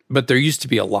 Mm-hmm. But there used to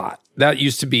be a lot. That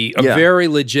used to be a very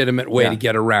legitimate way to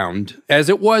get around, as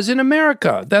it was in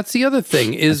America. That's the other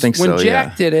thing, is when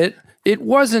Jack did it, it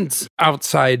wasn't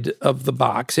outside of the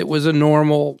box. It was a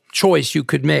normal choice you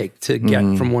could make to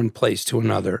get from one place to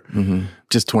another. Mm-hmm.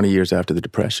 Just 20 years after the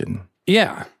Depression.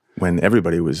 Yeah. When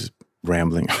everybody was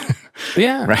rambling.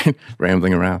 Yeah. Right?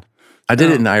 Rambling around. I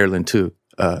did it in Ireland too,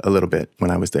 a little bit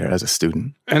when I was there as a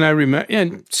student. And I remember,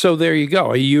 and so there you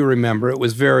go. You remember it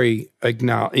was very,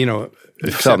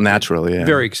 it felt natural, yeah.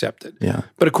 Very accepted. Yeah.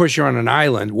 But of course, you're on an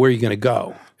island. Where are you going to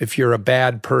go? If you're a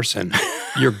bad person,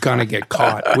 you're going to get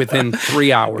caught within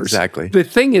 3 hours. Exactly. The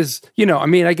thing is,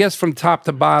 I guess from top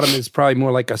to bottom is probably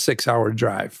more like a 6-hour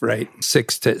drive, right?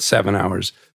 6 to 7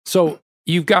 hours. So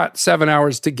you've got 7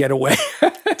 hours to get away.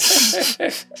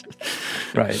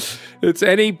 Right. It's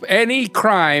any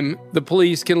crime, the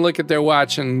police can look at their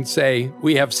watch and say,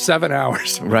 we have 7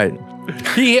 hours. Right.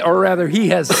 He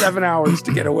has 7 hours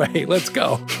to get away. Let's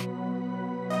go.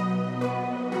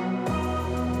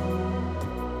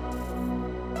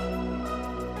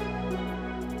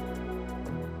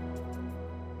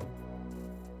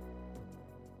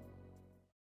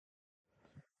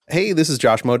 Hey, this is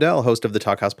Josh Modell, host of the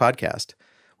Talkhouse podcast.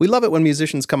 We love it when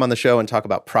musicians come on the show and talk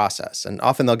about process, and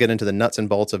often they'll get into the nuts and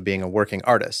bolts of being a working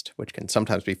artist, which can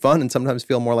sometimes be fun and sometimes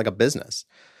feel more like a business.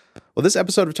 Well, this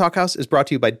episode of Talkhouse is brought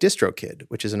to you by DistroKid,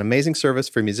 which is an amazing service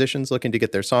for musicians looking to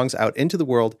get their songs out into the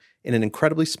world in an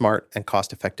incredibly smart and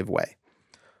cost-effective way.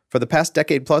 For the past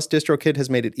decade plus, DistroKid has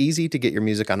made it easy to get your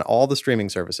music on all the streaming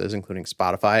services, including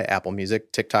Spotify, Apple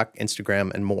Music, TikTok,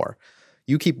 Instagram, and more.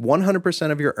 You keep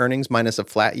 100% of your earnings minus a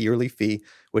flat yearly fee,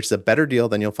 which is a better deal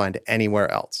than you'll find anywhere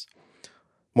else.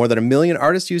 More than 1 million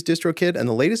artists use DistroKid, and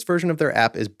the latest version of their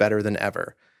app is better than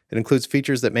ever. It includes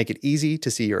features that make it easy to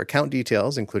see your account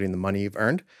details, including the money you've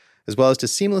earned, as well as to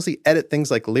seamlessly edit things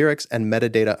like lyrics and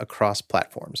metadata across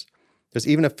platforms. There's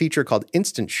even a feature called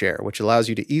Instant Share, which allows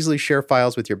you to easily share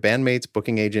files with your bandmates,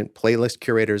 booking agent, playlist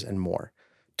curators, and more.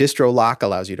 Distro Lock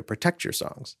allows you to protect your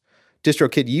songs.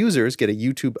 DistroKid users get a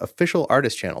YouTube official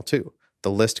artist channel, too. The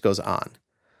list goes on.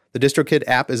 The DistroKid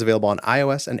app is available on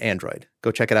iOS and Android. Go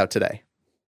check it out today.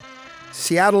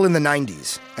 Seattle in the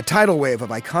 90s. A tidal wave of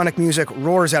iconic music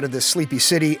roars out of this sleepy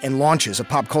city and launches a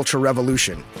pop culture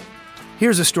revolution.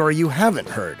 Here's a story you haven't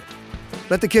heard.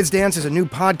 Let the Kids Dance is a new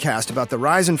podcast about the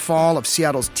rise and fall of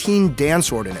Seattle's teen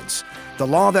dance ordinance, the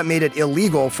law that made it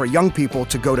illegal for young people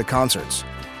to go to concerts.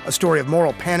 A story of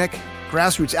moral panic,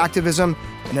 grassroots activism,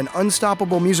 and an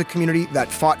unstoppable music community that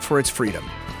fought for its freedom.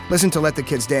 Listen to Let the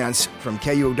Kids Dance from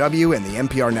KUOW and the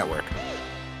NPR network.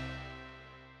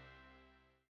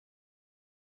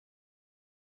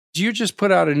 You just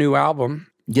put out a new album.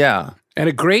 Yeah. And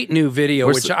a great new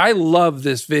video, I love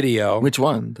this video. Which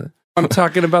one? I'm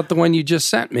talking about the one you just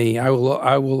sent me. I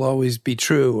will always be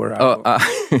true, or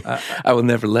I will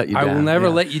never let you down. I will never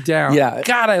let you down. Yeah.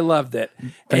 God, I loved it.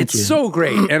 It's so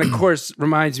great. And of course,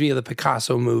 reminds me of the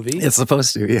Picasso movie. It's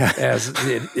supposed to, yeah.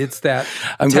 It's that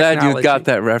I'm glad you got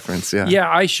that reference, yeah.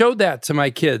 Yeah, I showed that to my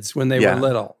kids when they were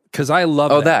little, because I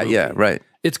love that movie. Yeah, right.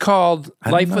 It's called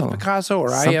Life with Picasso, or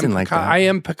Something like that. I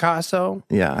Am Picasso.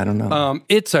 Yeah, I don't know.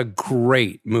 It's a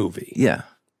great movie. Yeah.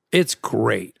 It's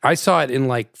great. I saw it in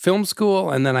like film school,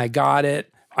 and then I got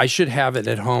it. I should have it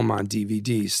at home on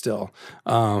DVD still.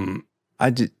 I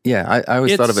did. Yeah, I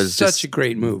always thought of it as such just a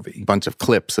great movie. A bunch of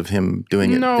clips of him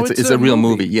doing it. No, it's a real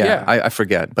movie. Yeah, I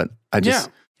forget, but I just.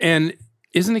 Yeah, and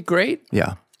isn't it great?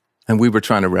 Yeah, and we were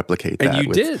trying to replicate that. And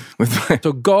you did.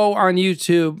 So go on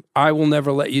YouTube. I Will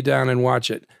Never Let You Down and watch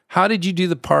it. How did you do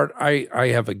the part? I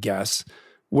have a guess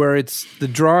where it's the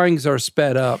drawings are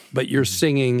sped up, but you're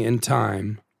singing in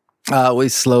time. We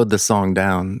slowed the song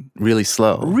down really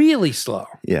slow. Really slow.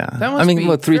 Yeah. That must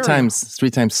be three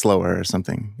times slower or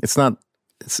something. It's not.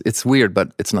 It's weird,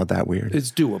 but it's not that weird.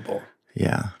 It's doable.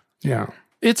 Yeah. Yeah.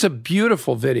 It's a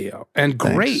beautiful video and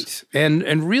great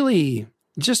and really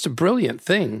just a brilliant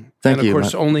thing. Thank you. And of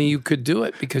course, only you could do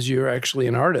it because you're actually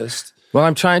an artist. Well,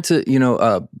 I'm trying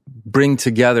to, bring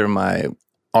together my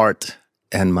art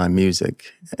and my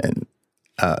music, and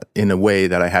in a way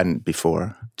that I hadn't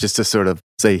before. Just to sort of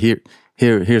say,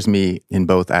 here's me in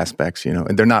both aspects,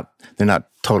 and they're not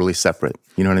totally separate.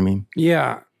 You know what I mean?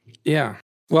 Yeah, yeah.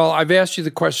 Well, I've asked you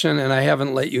the question, and I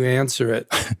haven't let you answer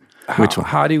it. Which one?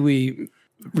 How do we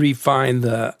refine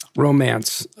the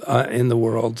romance in the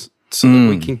world so that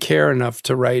we can care enough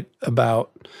to write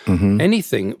about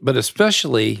anything, but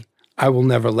especially I Will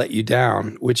Never Let You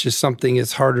Down, which is something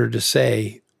that's harder to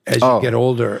say as you get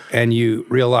older and you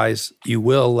realize you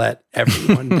will let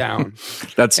everyone down.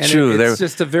 That's and true. It's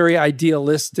just a very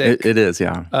idealistic it is,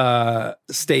 yeah.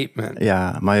 Statement.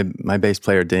 Yeah, my bass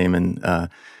player, Damon,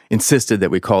 insisted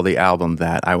that we call the album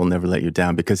that, I Will Never Let You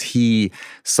Down, because he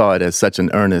saw it as such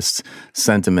an earnest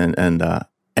sentiment, and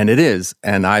it is.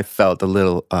 And I felt a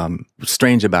little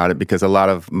strange about it because a lot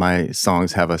of my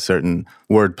songs have a certain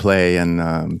wordplay and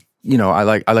I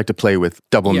like to play with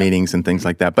double meanings and things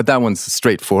like that. But that one's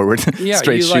straightforward,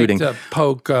 straight shooting. Like to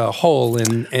poke a hole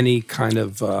in any kind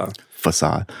of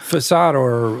facade,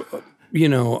 or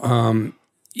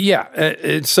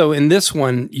so in this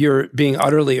one, you're being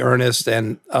utterly earnest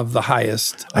and of the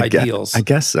highest ideals. I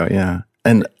guess so. Yeah,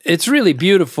 and it's really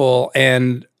beautiful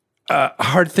and a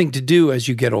hard thing to do as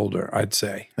you get older, I'd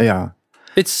say. Yeah.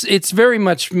 It's very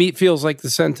much feels like the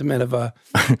sentiment of a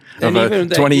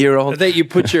 20-year-old that you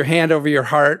put your hand over your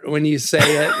heart when you say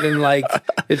it, and like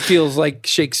it feels like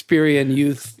Shakespearean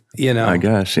youth, I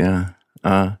guess, yeah.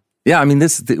 Yeah, I mean,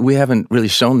 we haven't really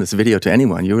shown this video to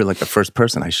anyone. You were like the first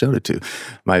person I showed it to.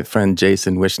 My friend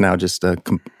Jason Wishnow just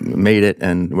made it,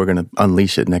 and we're going to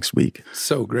unleash it next week.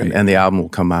 So great. And the album will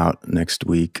come out next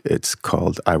week. It's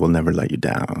called I Will Never Let You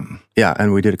Down. Yeah,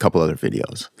 and we did a couple other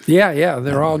videos. Yeah,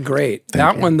 they're all great.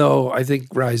 That one, though, I think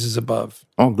rises above.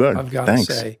 Oh, good. I've got Thanks.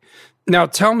 to say. Now,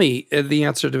 tell me the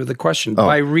answer to the question.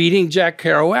 By reading Jack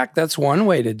Kerouac, that's one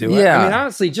way to do it. Yeah. I mean,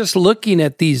 honestly, just looking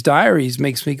at these diaries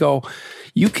makes me go,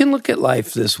 you can look at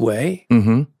life this way.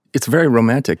 Mm-hmm. It's very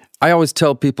romantic. I always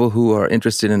tell people who are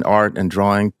interested in art and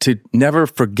drawing to never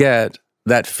forget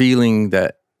that feeling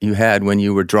that you had when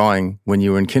you were drawing when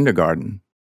you were in kindergarten.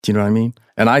 Do you know what I mean?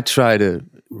 And I try to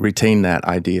retain that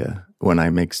idea when I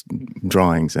make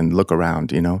drawings and look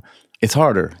around, you know. It's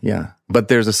harder, yeah. But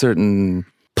there's a certain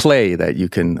play that you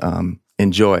can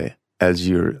enjoy as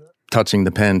you're touching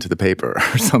the pen to the paper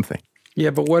or something.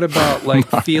 Yeah, but what about like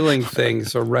feeling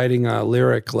things or writing a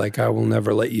lyric like "I will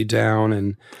never let you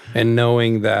down" and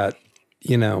knowing that,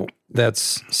 you know,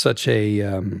 that's such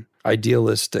a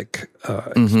idealistic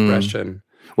expression.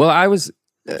 Well, I was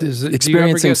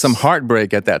experiencing some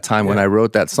heartbreak at that time when I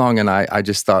wrote that song, and I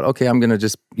just thought, okay, I'm going to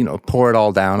just pour it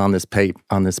all down on this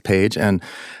page, and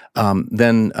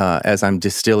then as I'm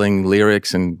distilling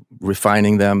lyrics and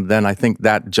refining them, then I think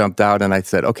that jumped out, and I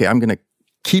said, okay, I'm going to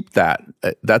keep that.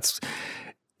 That's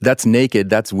naked.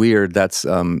 That's weird. That's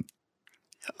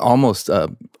almost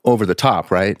over the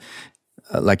top, right?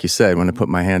 Like you said, when I put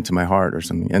my hand to my heart or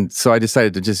something. And so I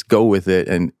decided to just go with it,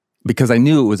 and because I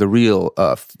knew it was a real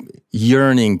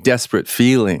yearning, desperate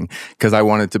feeling, because I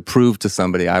wanted to prove to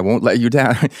somebody, I won't let you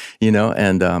down,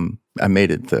 and I made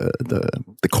it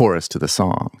the chorus to the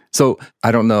song. So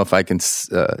I don't know if I can,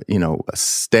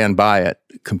 stand by it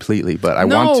completely, but I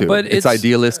want to. But it's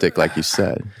idealistic, like you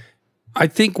said. I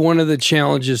think one of the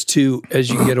challenges, too, as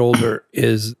you get older,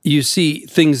 is you see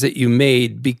things that you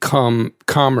made become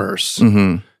commerce,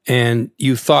 and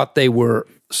you thought they were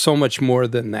so much more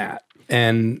than that.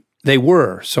 And they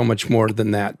were so much more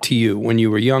than that to you when you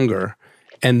were younger.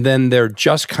 And then they're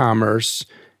just commerce,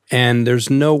 and there's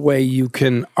no way you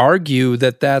can argue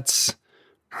that that's,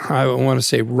 I want to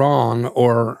say, wrong,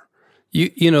 or you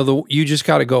just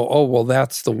got to go, oh, well,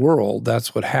 that's the world.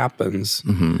 That's what happens.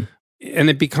 Mm-hmm.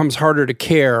 And it becomes harder to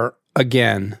care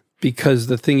again because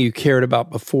the thing you cared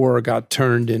about before got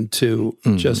turned into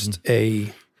just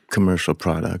a commercial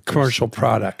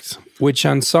product, which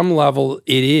on some level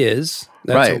it is.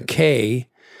 That's right. Okay.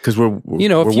 Because we're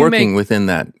working within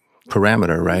that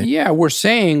parameter, right? Yeah, we're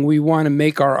saying we want to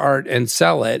make our art and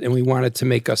sell it, and we want it to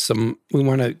make us we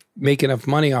want to make enough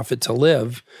money off it to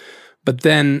live. But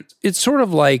then it's sort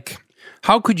of like,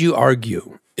 how could you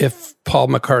argue if Paul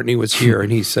McCartney was here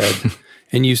and he said,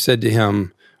 and you said to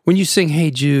him, when you sing Hey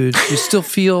Jude, you still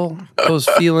feel those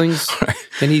feelings? Right.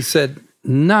 And he said,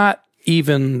 not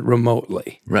even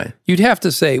remotely. Right. You'd have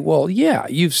to say, well, yeah,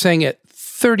 you've sang it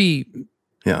 30,000.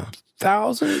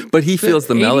 But he feels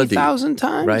the melody 80,000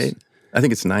 times, right? I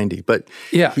think it's 90. But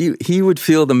yeah, he would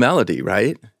feel the melody,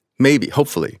 right? Maybe,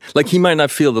 hopefully. Like he might not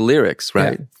feel the lyrics,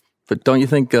 right? Yeah. But don't you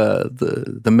think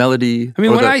the melody? I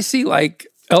mean, when I see like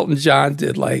Elton John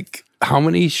did like how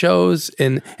many shows,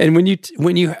 and when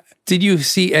you did you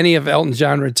see any of Elton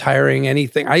John retiring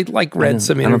anything? I like read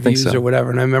some interviews or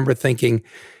whatever, and I remember thinking,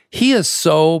 he is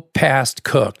so past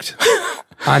cooked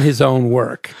on his own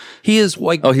work. He is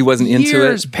like, he wasn't into it?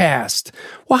 Years past.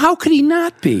 Well, how could he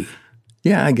not be?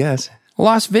 Yeah, I guess.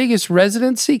 Las Vegas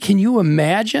residency, can you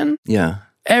imagine? Yeah.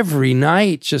 Every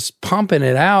night, just pumping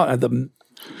it out. But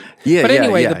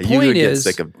anyway, the point is,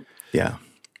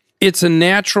 it's a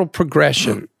natural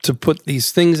progression to put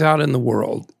these things out in the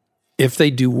world. If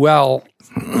they do well,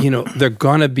 they're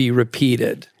going to be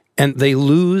repeated. And they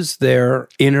lose their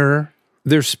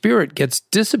spirit gets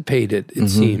dissipated, it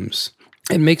seems.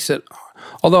 It makes it,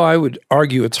 although I would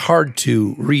argue it's hard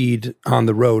to read on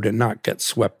the road and not get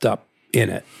swept up in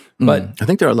it. But I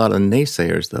think there are a lot of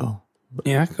naysayers, though.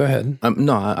 Yeah, go ahead.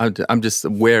 I'm just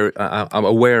aware. I'm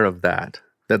aware of that.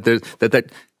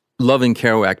 That loving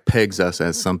Kerouac pegs us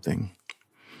as something.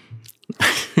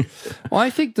 Well, I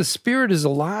think the spirit is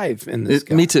alive in this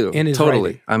guy. Me too. In his totally.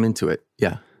 writing. I'm into it.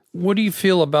 Yeah. What do you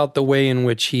feel about the way in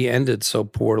which he ended so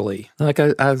poorly? Like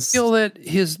I feel that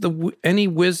any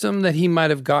wisdom that he might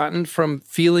have gotten from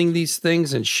feeling these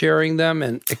things and sharing them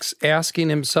and asking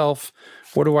himself,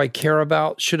 what do I care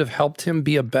about, should have helped him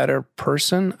be a better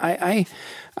person.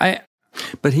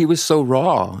 But he was so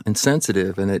raw and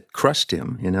sensitive, and it crushed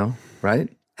him, right?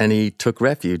 And he took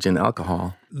refuge in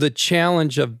alcohol. The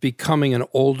challenge of becoming an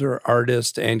older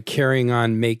artist and carrying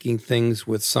on making things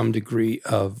with some degree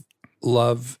of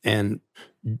love and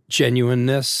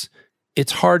genuineness,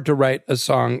 it's hard to write a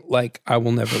song like I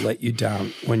Will Never Let You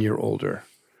Down when you're older.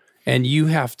 And you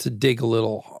have to dig a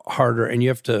little harder, and you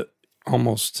have to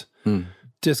almost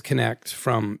disconnect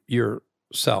from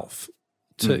yourself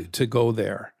to go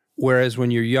there. Whereas when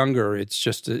you're younger, it's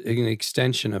just an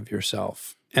extension of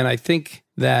yourself. And I think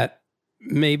that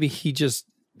maybe he just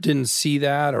didn't see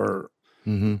that, or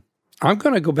I'm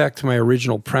going to go back to my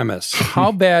original premise.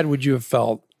 How bad would you have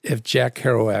felt if Jack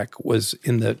Kerouac was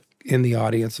in the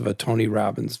audience of a Tony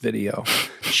Robbins video,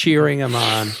 cheering him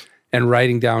on and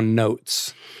writing down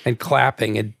notes and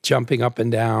clapping and jumping up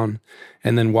and down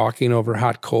and then walking over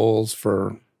hot coals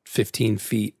for 15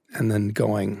 feet and then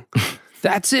going,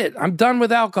 that's it. I'm done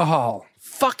with alcohol.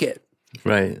 Fuck it.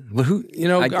 Right. Well, who?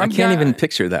 I I'm can't even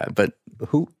picture that. But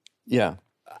who? Yeah.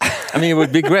 I mean, it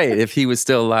would be great if he was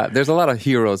still alive. There's a lot of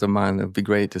heroes of mine that would be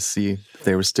great to see if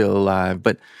they were still alive.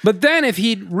 But then if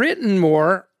he'd written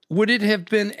more, would it have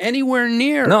been anywhere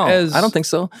near no, as... I don't think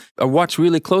so. I watch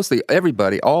really closely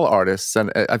everybody, all artists,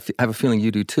 and I have a feeling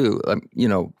you do too,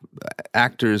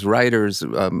 actors, writers,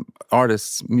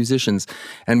 artists, musicians,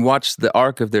 and watch the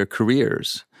arc of their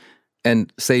careers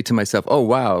and say to myself, oh,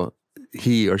 wow,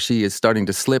 he or she is starting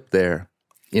to slip there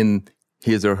in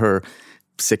his or her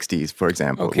 60s, for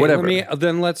example. Okay, whatever.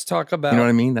 Then let's talk about you know what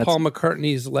I mean? Paul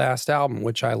McCartney's last album,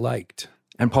 which I liked.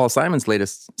 And Paul Simon's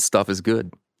latest stuff is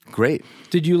good. Great.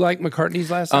 Did you like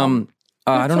McCartney's last album?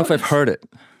 I don't know if I've heard it.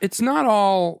 It's not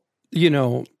all,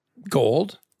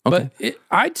 gold, Okay. but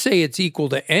I'd say it's equal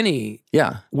to any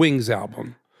Wings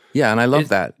album. Yeah, and I love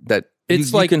that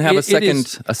It's you can have a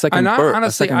second and birth.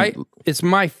 honestly, it's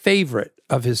my favorite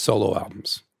of his solo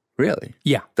albums. Really?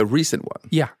 Yeah. The recent one.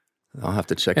 Yeah. I'll have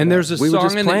to check. And it there's out. a we were song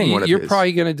just in playing one the of you're his.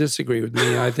 probably going to disagree with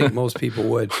me. I think most people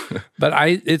would, but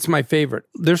it's my favorite.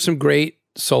 There's some great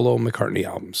solo McCartney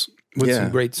albums with some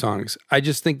great songs. I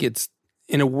just think it's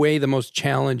in a way the most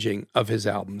challenging of his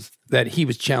albums, that he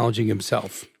was challenging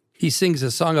himself. He sings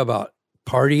a song about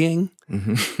partying,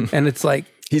 and it's like,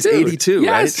 he's dude, 82,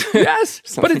 yes, right? Yes,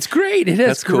 but it's great. It has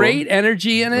That's cool. great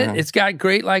energy in it. Yeah. It's got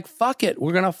great, fuck it,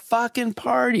 we're gonna fucking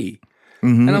party.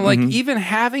 And I'm like, even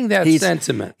having that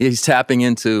sentiment. He's tapping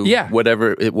into Yeah.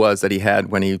 whatever it was that he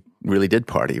had when he really did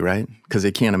party, right? Because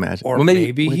he can't imagine. Or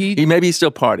maybe he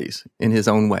still parties in his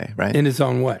own way, right? in his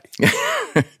own way.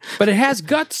 But it has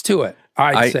guts to it,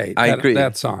 I'd say. I agree.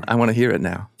 That song. I want to hear it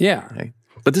now. Yeah. Okay.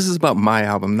 But this is about my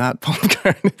album, not Paul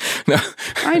McCartney. No.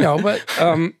 I know, but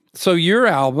so your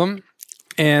album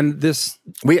and this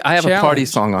I have a party challenge.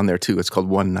 song on there too. It's called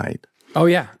One Night. Oh,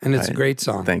 yeah. And it's a great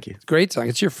song. Thank you. It's a great song.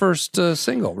 It's your first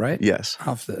single, right? Yes.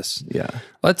 Off this. Yeah.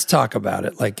 Let's talk about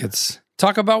it.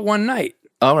 Talk about One Night.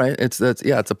 All right. It's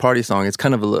a party song. It's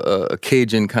kind of a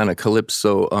Cajun kind of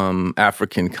calypso,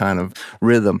 African kind of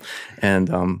rhythm.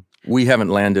 And we haven't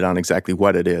landed on exactly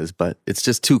what it is, but it's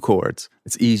just 2 chords.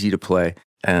 It's easy to play.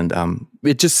 And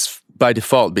it just by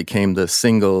default became the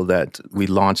single that we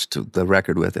launched the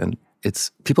record with. And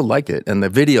people like it. And the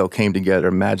video came together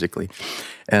magically.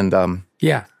 And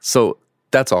so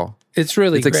that's all. It's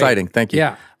really It's great. exciting. Thank you.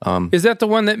 Yeah. Is that the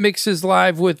one that mixes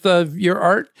live with your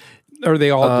art? Or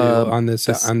they all do on this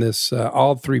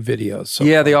all 3 videos? So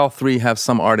yeah, far. they all 3 have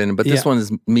some art in it, but this one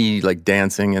is me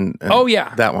dancing and oh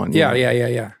yeah, that one.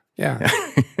 Yeah.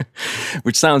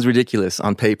 Which sounds ridiculous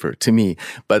on paper to me,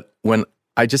 but when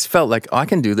I just felt like, I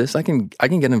can do this, I can get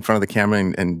in front of the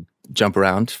camera and jump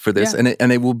around for this, and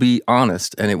it will be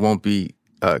honest and it won't be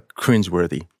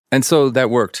cringeworthy, and so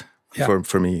that worked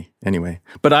for me anyway.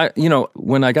 But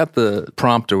when I got the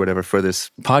prompt or whatever for this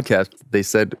podcast, they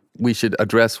said we should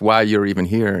address why you're even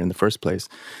here in the first place.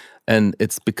 And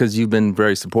it's because you've been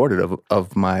very supportive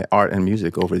of my art and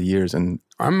music over the years. And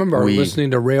I remember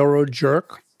listening to Railroad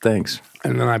Jerk. Thanks.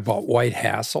 And then I bought White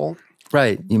Hassle.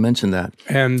 Right, you mentioned that.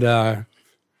 And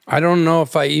I don't know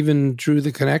if I even drew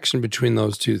the connection between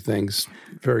those 2 things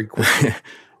very quickly.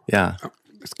 Yeah.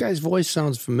 This guy's voice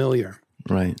sounds familiar.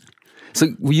 Right. So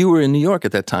you were in New York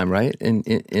at that time, right? In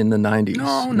the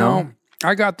 90s? No.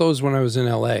 I got those when I was in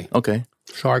L.A. Okay.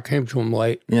 So I came to them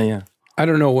late. Yeah. I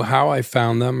don't know how I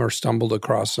found them or stumbled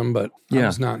across them, but I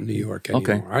was not in New York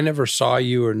anymore. Okay. I never saw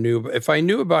you or knew. If I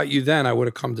knew about you then, I would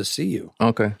have come to see you.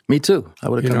 Okay. Me too. I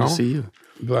would have come to see you.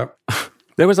 But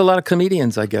there was a lot of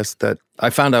comedians, I guess, that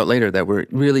I found out later that were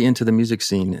really into the music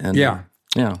scene. And yeah.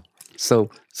 So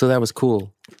that was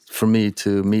cool for me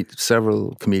to meet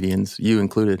several comedians, you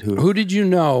included. Who did you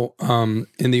know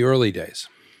in the early days?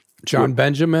 John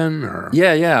Benjamin? Or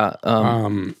Yeah.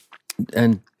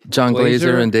 And John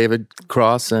Glazer and David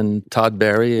Cross and Todd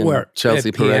Barry and Chelsea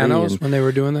at Peretti. Pianos when they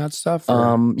were doing that stuff?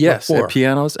 Yes, before? at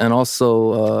pianos, and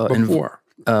also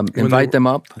invite them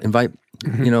up. Invite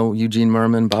Eugene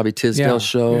Merman, Bobby Tisdale's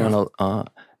show, and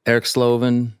Eric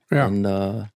Sloven. Yeah.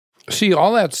 And see,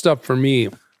 all that stuff for me,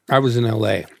 I was in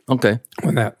L.A. Okay.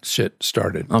 when that shit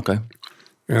started. Okay.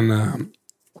 And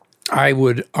I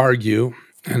would argue,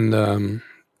 and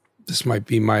this might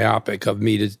be myopic of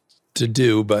me to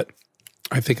do, but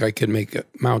I think I could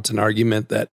mount an argument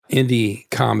that indie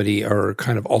comedy or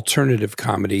kind of alternative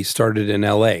comedy started in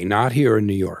L.A., not here in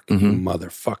New York. You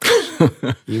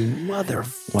motherfuckers. You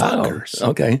motherfuckers. Wow.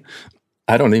 Okay.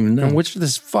 I don't even know. And which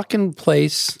this fucking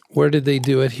place, where did they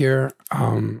do it here?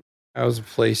 That was a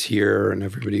place here, and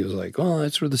everybody was like, oh,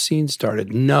 that's where the scene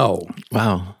started. No.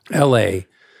 Wow. L.A.,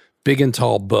 Big and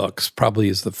Tall Books probably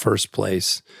is the first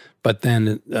place, but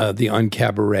then the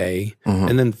Uncabaret.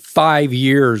 And then 5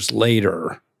 years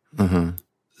later,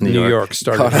 New York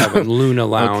started having Luna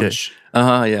Lounge.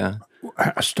 Yeah.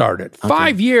 Started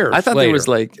 5 years. I thought later. there was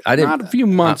like not a few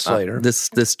months later. This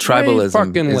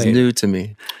tribalism is later. new to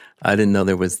me. I didn't know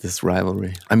there was this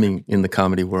rivalry. I mean, in the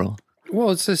comedy world. Well,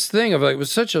 it's this thing of like, it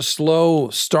was such a slow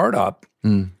startup.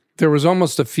 There was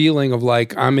almost a feeling of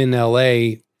like, I'm in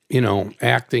L.A.,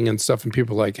 acting and stuff, and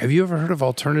people are like, have you ever heard of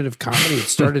alternative comedy? It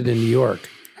started in New York.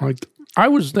 Like, I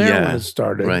was there when it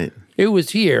started. Right. It was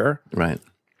here. Right.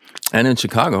 And in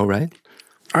Chicago, right?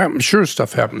 I'm sure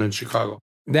stuff happened in Chicago.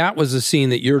 That was a scene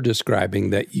that you're describing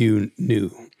that you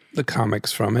knew the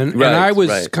comics from. And I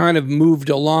was kind of moved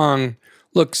along.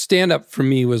 Look, stand-up for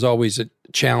me was always a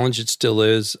challenge. It still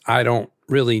is. I don't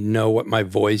really know what my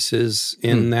voice is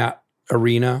in that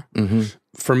arena.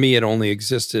 For me, it only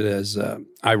existed as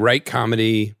I write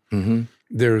comedy.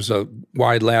 There's a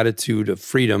wide latitude of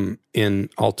freedom in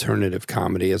alternative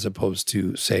comedy as opposed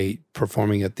to, say,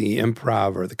 performing at the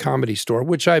Improv or the Comedy Store,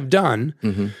 which I've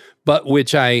done, but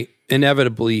which I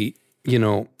inevitably,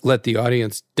 let the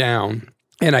audience down.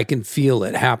 And I can feel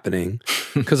it happening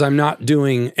because I'm not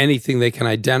doing anything they can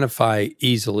identify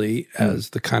easily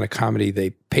as the kind of comedy they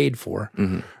paid for.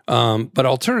 But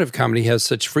alternative comedy has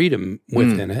such freedom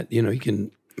within it. You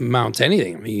can mount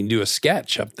anything. I mean, you can do a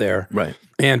sketch up there. Right.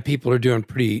 And people are doing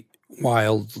pretty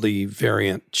wildly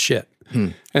variant shit.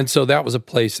 And so that was a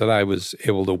place that I was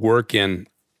able to work in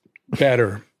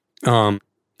better.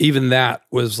 Even that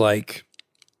was like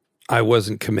I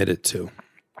wasn't committed to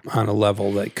on a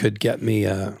level that could get me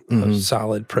a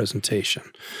solid presentation.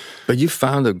 But you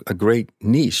found a great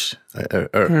niche. I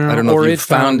don't know if you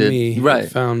found it. Me. Right.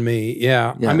 It found me.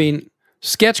 Yeah. I mean,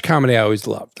 sketch comedy I always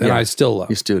loved, and I still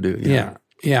love. You still do.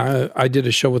 Yeah. I did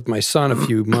a show with my son a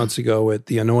few months ago at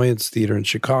the Annoyance Theater in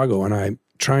Chicago, and I'm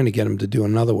trying to get him to do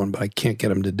another one, but I can't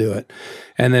get him to do it.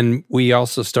 And then we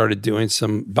also started doing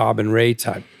some Bob and Ray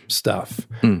type stuff,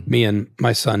 me and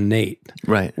my son Nate.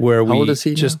 Right. Where How we old is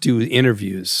he just do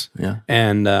interviews. Yeah.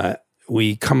 And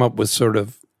we come up with sort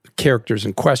of characters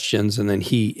and questions, and then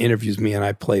he interviews me and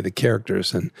I play the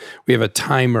characters. And we have a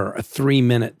timer, a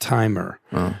 3-minute timer.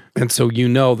 And so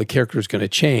the character is going to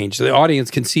change. The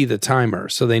audience can see the timer,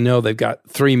 so they know they've got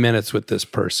 3 minutes with this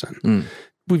person.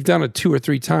 We've done it 2 or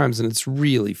 3 times, and it's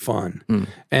really fun.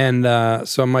 And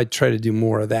so I might try to do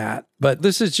more of that. But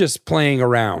this is just playing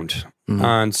around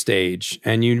on stage,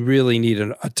 and you really need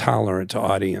a tolerant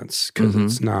audience because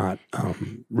it's not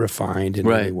refined in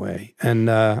any way. And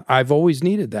I've always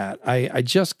needed that. I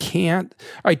just can't.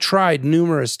 I tried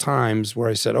numerous times where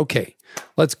I said, okay,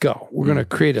 let's go. We're going to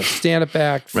create a stand-up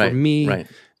act for me. Right.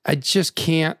 I just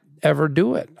can't ever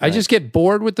do it. I just get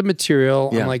bored with the material.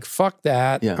 I'm like, fuck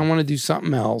that. I want to do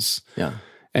something else. Yeah.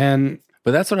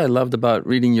 But that's what I loved about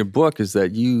reading your book is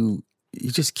that you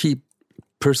just keep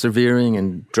persevering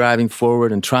and driving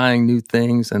forward and trying new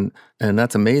things, and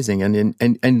that's amazing.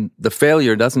 And the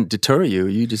failure doesn't deter you.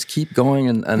 You just keep going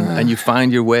and you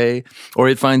find your way, or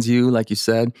it finds you, like you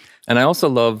said. And I also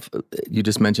love, you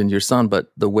just mentioned your son,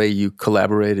 but the way you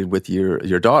collaborated with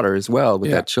your daughter as well with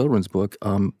that children's book.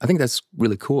 I think that's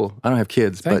really cool. I don't have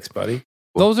kids. Thanks, buddy.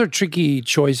 Those are tricky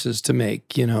choices to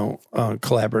make,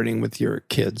 collaborating with your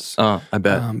kids. I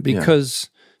bet. Because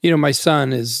my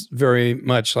son is very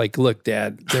much like, look,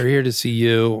 Dad, they're here to see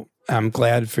you. I'm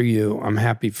glad for you. I'm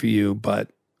happy for you,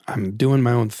 but I'm doing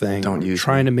my own thing. I'm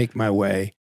trying to make my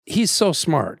way. He's so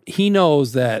smart. He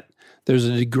knows that there's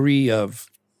a degree of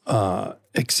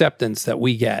acceptance that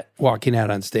we get walking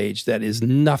out on stage that is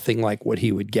nothing like what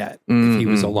he would get if he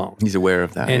was alone. He's aware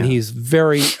of that. And he's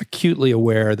very acutely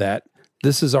aware that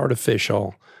this is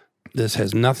artificial. This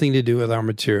has nothing to do with our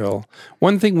material.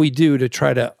 One thing we do to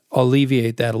try to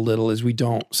alleviate that a little is we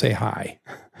don't say hi.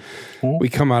 We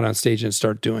come out on stage and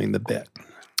start doing the bit.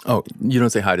 Oh, you don't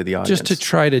say hi to the audience? Just to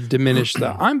try to diminish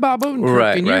I'm Bob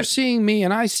Odenkirk, and you're seeing me,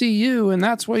 and I see you, and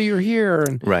that's why you're here.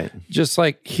 And just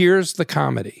like, here's the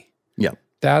comedy. Yeah.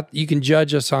 That you can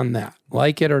judge us on that.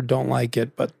 Like it or don't like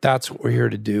it, but that's what we're here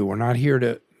to do. We're not here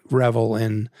to revel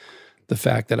in the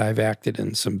fact that I've acted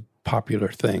in some popular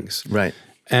things. Right.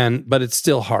 But it's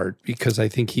still hard because I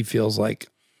think he feels like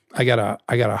I got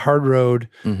a hard road.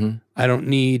 I don't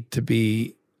need to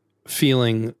be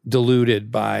feeling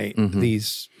deluded by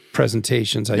these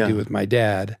presentations I do with my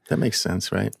dad. That makes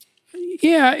sense, right?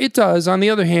 Yeah, it does. On the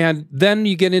other hand, then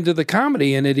you get into the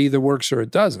comedy and it either works or it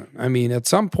doesn't. I mean, at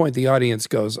some point the audience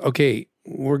goes, okay,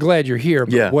 we're glad you're here,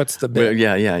 but what's the bit?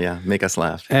 Yeah. Make us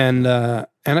laugh. And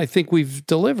I think we've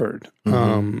delivered.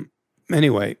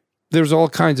 Anyway, there's all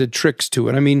kinds of tricks to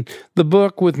it. I mean, the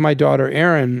book with my daughter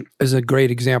Erin is a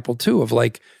great example too of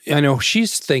like, I know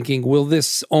she's thinking, will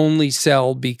this only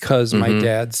sell because my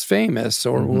dad's famous,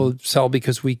 or will it sell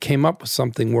because we came up with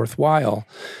something worthwhile?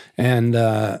 And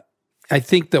I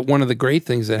think that one of the great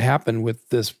things that happened with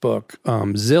this book,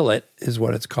 Zillet is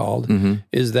what it's called,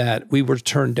 is that we were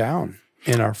turned down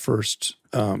in our first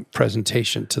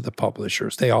presentation to the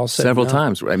publishers. They all said several no.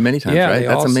 times, right? Many times, yeah, right? they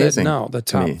That's all amazing. said no, the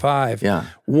top 5. Yeah.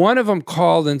 One of them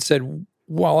called and said,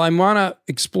 well, I want to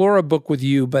explore a book with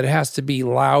you, but it has to be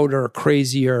louder,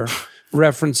 crazier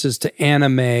references to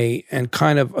anime and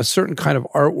kind of a certain kind of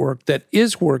artwork that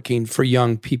is working for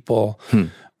young people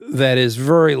that is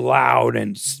very loud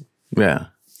and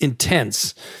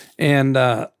intense. And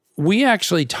we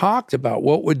actually talked about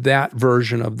what would that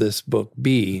version of this book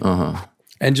be,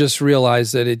 and just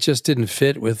realized that it just didn't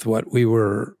fit with what we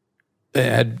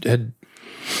had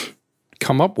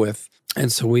come up with.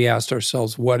 And so we asked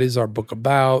ourselves, what is our book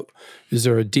about? Is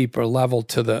there a deeper level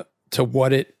to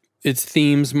what its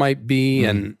themes might be?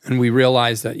 And we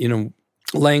realized that,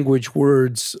 language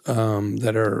words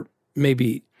that are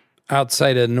maybe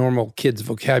outside a normal kid's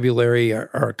vocabulary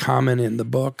are common in the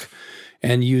book,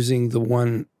 and using the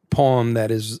one poem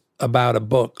that is about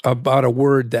a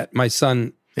word that my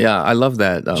son I love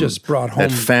that. Just brought home.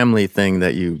 That family thing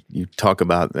that you talk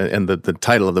about, and the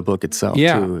title of the book itself,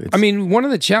 too. I mean, one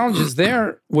of the challenges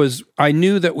there was I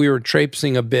knew that we were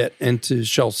traipsing a bit into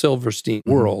Shel Silverstein's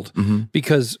world,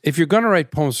 because if you're going to write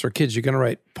poems for kids, you're going to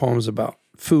write poems about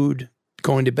food,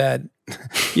 going to bed,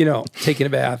 taking a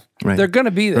bath. Right. They're going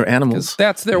to be there. Or animals.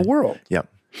 That's their world. Yep.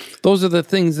 Those are the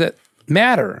things that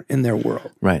matter in their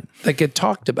world. Right. That get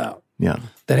talked about. Yeah.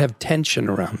 That have tension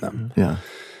around them. Yeah.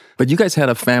 But you guys had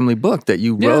a family book that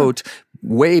you wrote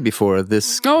way before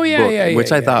this book,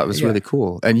 which I thought was really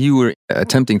cool. And you were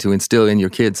attempting to instill in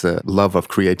your kids a love of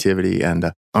creativity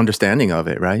and understanding of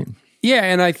it, right? Yeah,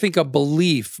 and I think a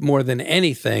belief more than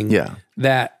anything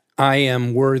that I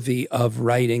am worthy of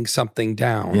writing something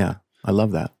down. Yeah, I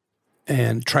love that.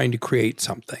 And trying to create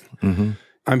something.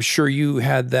 I'm sure you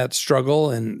had that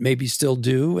struggle and maybe still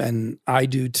do, and I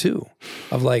do too,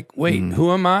 of like, wait,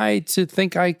 who am I to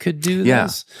think I could do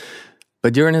this?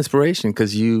 But you're an inspiration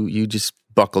because you just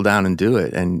buckle down and do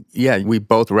it. And we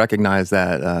both recognize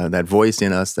that voice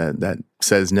in us that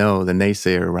says no, the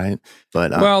naysayer, right?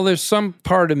 But well, there's some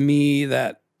part of me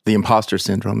that the imposter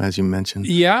syndrome, as you mentioned.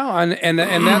 Yeah, and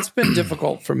that's been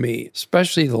difficult for me,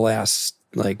 especially the last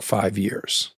 5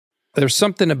 years. There's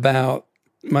something about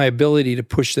my ability to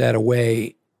push that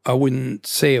away. I wouldn't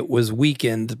say it was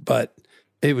weakened, but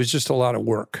it was just a lot of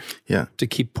work to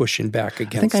keep pushing back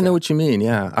against I think I know what you mean,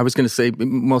 I was going to say,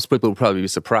 most people will probably be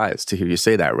surprised to hear you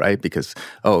say that, right? Because,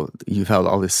 you've had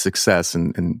all this success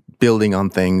and building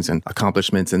on things and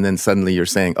accomplishments, and then suddenly you're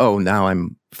saying, now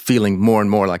I'm feeling more and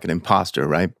more like an imposter,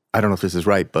 right? I don't know if this is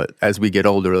right, but as we get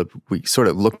older, we sort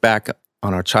of look back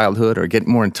on our childhood or get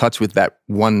more in touch with that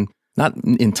one, not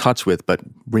in touch with, but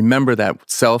remember that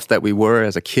self that we were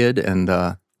as a kid, and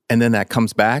then that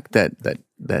comes back, that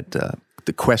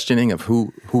the questioning of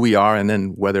who we are, and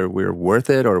then whether we're worth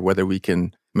it or whether we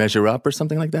can measure up or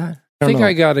something like that. I think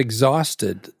I got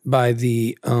exhausted by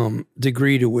the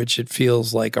degree to which it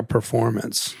feels like a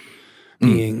performance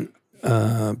being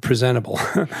presentable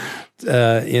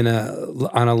on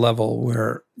a level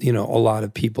where a lot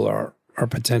of people are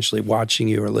potentially watching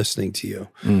you or listening to you.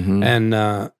 And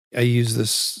I use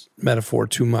this metaphor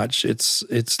too much.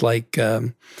 It's like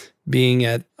being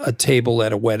at a table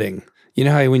at a wedding. You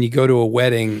know how when you go to a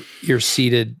wedding, you're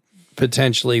seated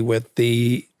potentially with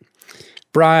the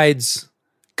bride's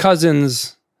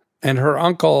cousins and her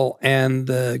uncle and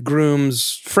the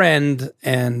groom's friend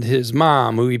and his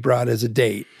mom, who he brought as a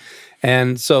date.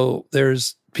 And so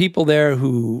there's people there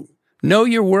who know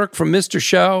your work from Mr.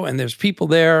 Show, and there's people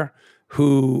there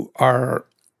who are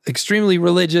extremely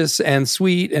religious and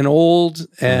sweet and old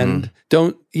and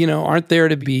aren't there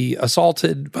to be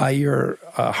assaulted by your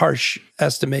harsh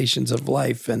estimations of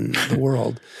life and the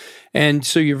world. And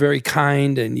so you're very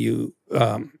kind, and you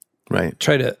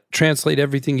try to translate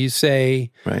everything you say.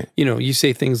 Right. You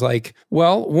say things like,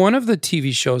 well, one of the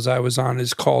TV shows I was on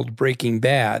is called Breaking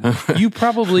Bad. You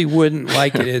probably wouldn't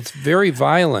like it. It's very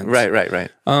violent.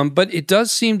 Right. But it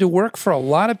does seem to work for a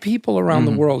lot of people around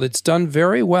the world. It's done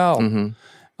very well.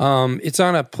 It's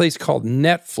on a place called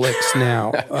Netflix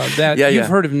now. Yeah, You've yeah.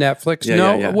 heard of Netflix? Yeah,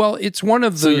 No? yeah, yeah. Well, it's one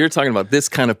of the... So you're talking about this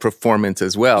kind of performance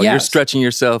as well. Yes. You're stretching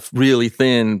yourself really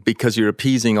thin because you're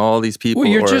appeasing all these people.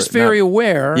 Well, you're or just very not-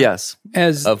 aware Yes,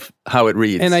 as... of how it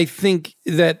reads. And I think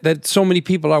that so many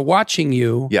people are watching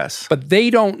you, Yes. but they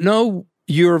don't know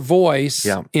your voice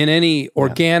Yeah. in any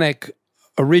organic,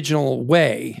 original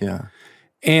way. Yeah.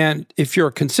 And if you're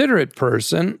a considerate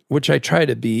person, which I try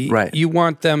to be, Right. you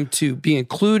want them to be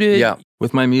included. Yeah.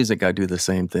 With my music, I do the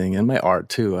same thing, and my art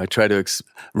too. I try to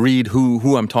read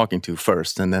who I'm talking to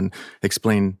first, and then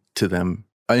explain to them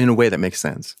in a way that makes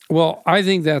sense. Well, I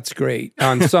think that's great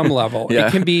on some level. Yeah.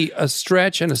 It can be a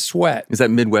stretch and a sweat. Is that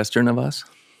Midwestern of us?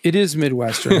 It is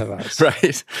Midwestern of us.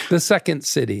 Right. The second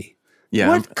city. Yeah.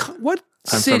 What I'm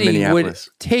from city would Minneapolis.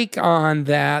 take on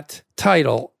that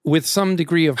title with some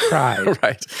degree of pride?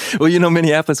 Right. Well,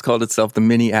 Minneapolis called itself the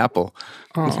Mini Apple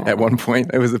at one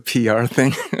point. It was a PR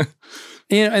thing.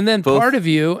 And then Both. part of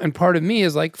you and part of me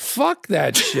is like, fuck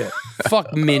that shit.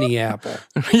 Fuck Minneapolis.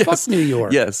 Yes. Fuck New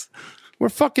York. Yes. We're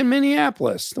fucking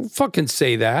Minneapolis. Don't fucking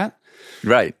say that.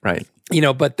 Right. Right.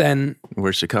 But then,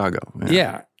 We're Chicago.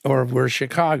 yeah, or we're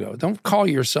Chicago. Don't call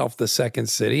yourself the second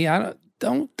city.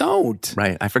 Don't.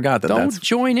 Right. I forgot that. Don't That's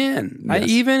join in. Yes.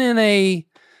 Even in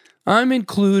I'm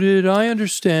included. I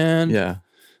understand. yeah.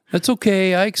 That's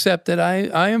okay. I accept it.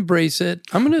 I embrace it.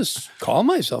 I'm going to call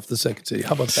myself the second city.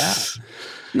 How about that?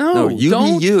 No, You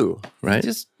don't. be you. Right.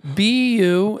 Just be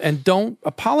you and don't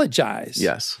apologize.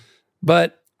 Yes.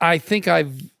 But I think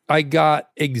I got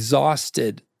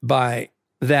exhausted by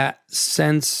that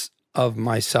sense of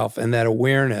myself and that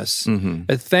awareness. Mm-hmm.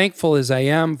 As thankful as I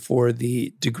am for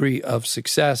the degree of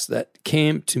success that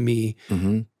came to me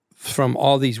Mm-hmm. from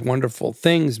all these wonderful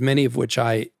things, many of which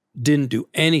I didn't do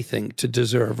anything to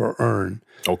deserve or earn.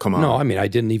 Oh, come on. No, I mean, I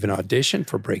didn't even audition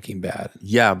for Breaking Bad.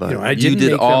 Yeah, but I you didn't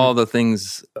did make all the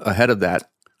things ahead of that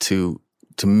to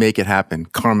make it happen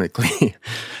karmically.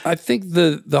 I think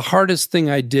the hardest thing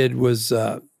I did was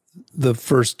the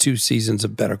first 2 seasons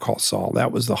of Better Call Saul.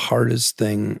 That was the hardest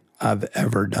thing I've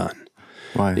ever done.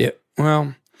 Why?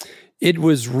 It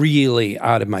was really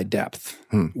out of my depth.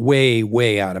 Way,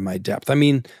 way out of my depth. I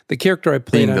mean, the character I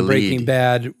played Being the on Breaking lead.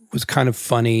 Bad was kind of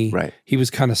funny. Right. He was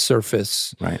kind of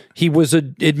surface. Right. He was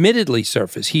admittedly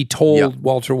surface. He told Yeah.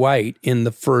 Walter White in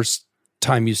the first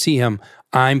time you see him,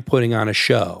 I'm putting on a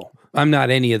show. I'm not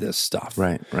any of this stuff.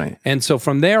 Right. Right. And so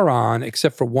from there on,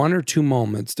 except for 1 or 2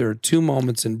 moments, there are 2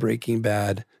 moments in Breaking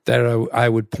Bad that I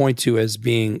would point to as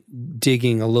being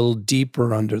digging a little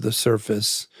deeper under the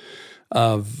surface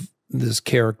of this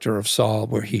character of Saul,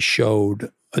 where he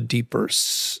showed a deeper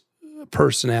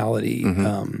personality.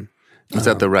 Mm-hmm. Was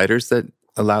that the writers that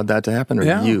allowed that to happen,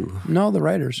 or you? No, the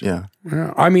writers. Yeah.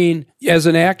 Yeah. I mean, as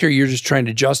an actor, you're just trying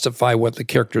to justify what the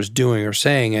character's doing or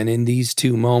saying. And in these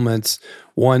 2 moments,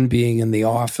 one being in the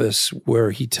office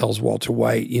where he tells Walter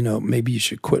White, maybe you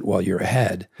should quit while you're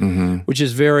ahead, which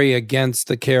is very against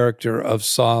the character of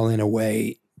Saul in a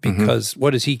way, because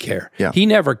what does he care? Yeah. He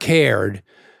never cared.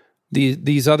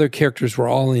 These other characters were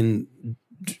all in,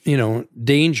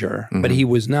 danger, but he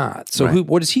was not. So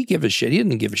what does he give a shit? He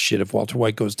didn't give a shit if Walter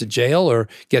White goes to jail or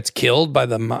gets killed by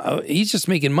he's just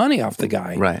making money off the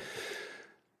guy. Right.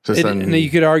 So And you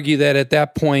could argue that at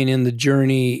that point in the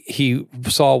journey,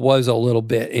 Saul was a little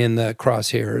bit in the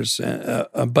crosshairs.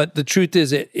 But the truth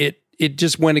is, it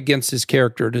just went against his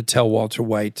character to tell Walter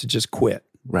White to just quit.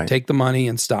 Right. Take the money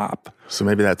and stop. So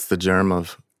maybe that's the germ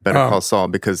of Better Call Saul,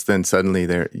 because then suddenly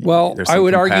there's I some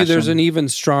would argue there's compassion. an even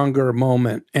stronger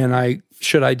moment, and I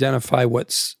should identify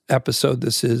what episode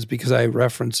this is because I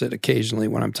reference it occasionally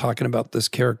when I'm talking about this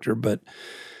character. But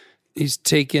he's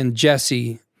taken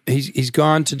Jesse. He's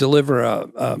gone to deliver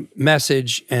a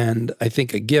message and I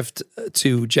think a gift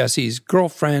to Jesse's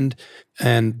girlfriend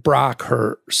and Brock,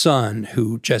 her son,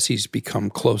 who Jesse's become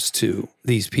close to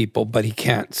these people, but he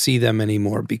can't see them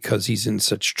anymore because he's in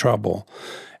such trouble.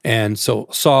 And so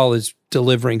Saul is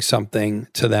delivering something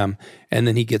to them, and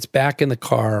then he gets back in the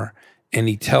car and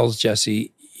he tells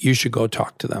Jesse, you should go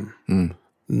talk to them.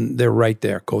 They're right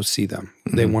there. Go see them.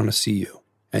 They want to see you,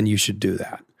 and you should do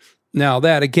that. Now,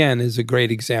 that, again, is a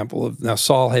great example of, now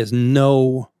Saul has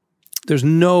there's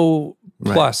no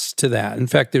plus to that. In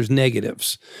fact, there's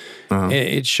negatives.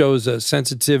 It shows a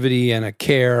sensitivity and a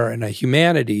care and a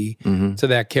humanity to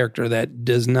that character that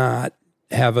does not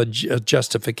have a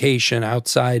justification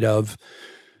outside of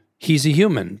he's a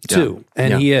human too.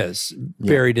 And he is.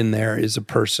 Buried in there is a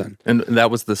person. And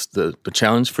that was the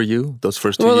challenge for you, those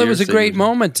first 2 years? Well, it was a great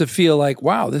moment to feel like,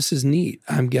 wow, this is neat.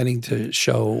 I'm getting to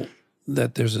show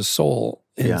that there's a soul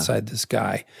inside this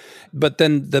guy. But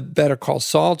then the Better Call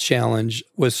Saul challenge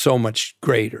was so much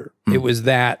greater. It was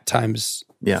that times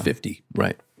 50.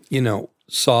 Right.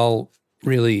 Saul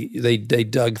really, they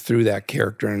dug through that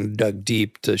character and dug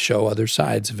deep to show other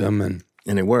sides of him.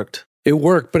 And it worked. It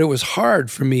worked, but it was hard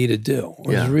for me to do. It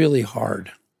was really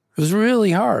hard. It was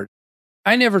really hard.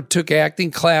 I never took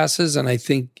acting classes, and I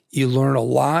think you learn a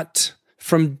lot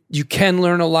you can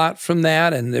learn a lot from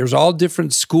that, and there's all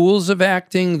different schools of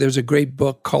acting. There's a great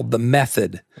book called The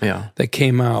Method that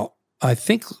came out, I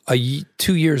think,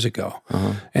 2 years ago,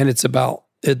 and it's about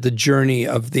the journey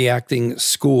of the acting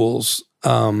schools,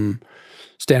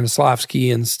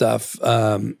 Stanislavski and stuff,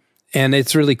 and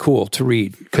it's really cool to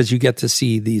read because you get to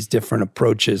see these different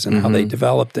approaches and how they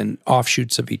developed and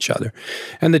offshoots of each other.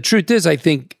 And the truth is, I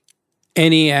think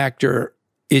any actor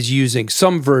is using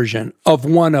some version of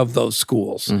one of those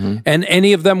schools. And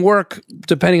any of them work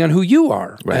depending on who you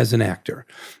are as an actor.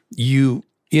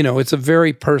 It's a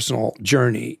very personal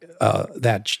journey,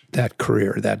 that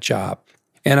career, that job.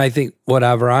 And I think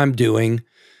whatever I'm doing,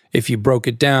 if you broke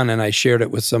it down and I shared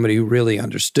it with somebody who really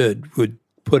understood, would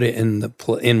put it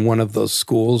in one of those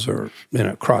schools or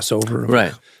crossover.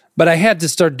 Right. But I had to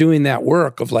start doing that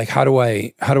work of like, how do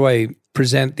I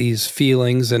present these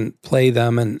feelings and play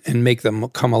them and make them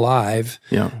come alive?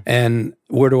 Yeah. And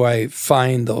where do I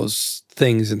find those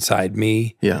things inside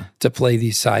me to play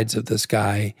these sides of this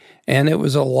guy? And it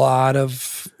was it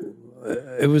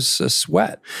was a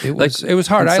sweat. It was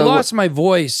hard. I lost my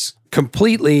voice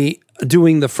completely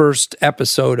doing the first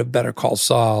episode of Better Call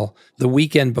Saul. The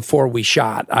weekend before we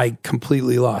shot, I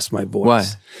completely lost my voice. Why?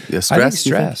 Yeah, stress? I think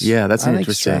stress. Yeah, that's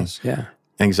interesting. Stress,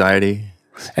 Anxiety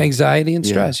and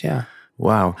stress,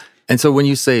 Wow. And so when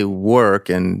you say work,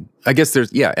 and I guess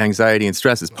there's, anxiety and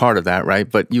stress is part of that, right?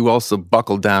 But you also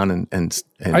buckled down and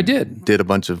I did a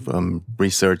bunch of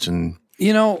research and...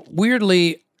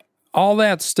 weirdly, all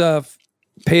that stuff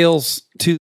pales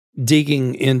to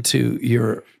digging into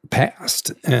your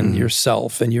past and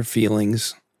yourself and your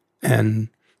feelings and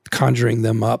conjuring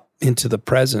them up into the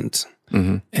present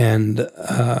and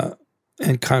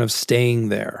kind of staying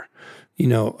there.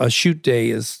 A shoot day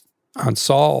is on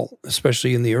Saul,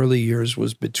 especially in the early years,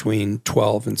 was between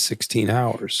 12 and 16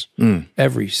 hours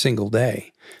every single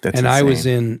day. That's and insane. I was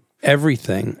in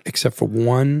everything except for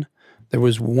one. There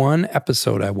was one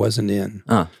episode I wasn't in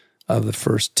of the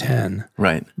first 10.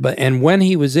 Right. And when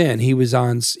he was in, he was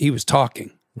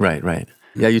talking. Right.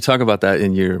 Yeah, you talk about that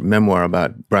in your memoir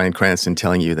about Bryan Cranston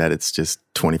telling you that it's just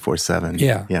 24/7.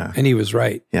 Yeah. And he was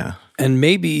right. Yeah. And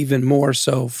maybe even more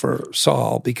so for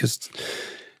Saul because,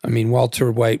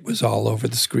 Walter White was all over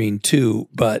the screen too,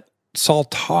 but Saul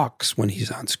talks when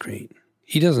he's on screen.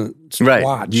 He doesn't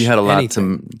watch. You had a lot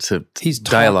anything. to he's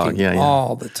dialogue. Talking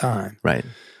all the time. Right.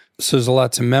 So there's a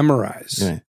lot to memorize.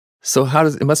 Right. So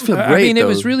it must feel great, it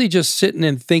was really just sitting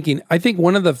and thinking. I think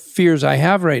one of the fears I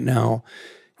have right now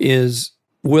is,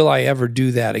 will I ever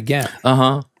do that again?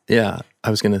 Yeah.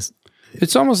 I was going to...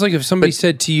 It's almost like if somebody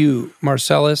said to you,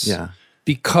 Marcellus,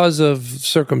 because of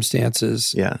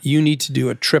circumstances, you need to do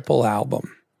a triple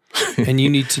album. And you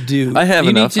need to do... I have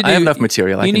enough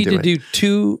material. I can do it. You need to do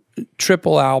 2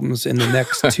 triple albums in the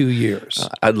next 2 years.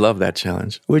 I'd love that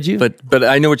challenge. Would you? But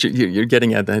I know what you're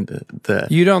getting at.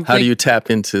 You don't how do you tap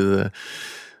into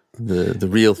the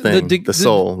real thing, the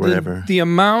soul, whatever? The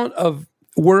amount of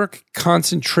work,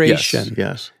 concentration,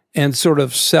 yes. and sort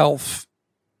of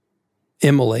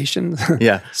self-immolation,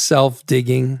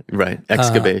 self-digging. Right,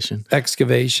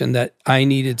 excavation that I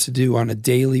needed to do on a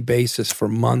daily basis for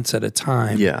months at a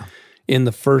time in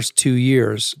the first 2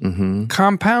 years,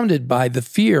 compounded by the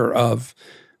fear of,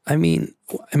 am I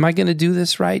going to do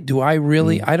this right? Do I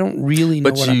really? I don't really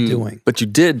know what I'm doing. But you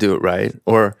did do it right,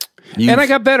 and I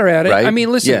got better at it. Right?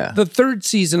 Listen, the third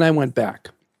season I went back.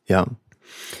 Yeah.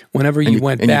 Whenever you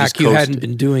went back, you hadn't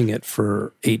been doing it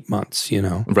for 8 months,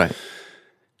 Right.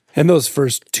 And those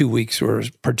first 2 weeks were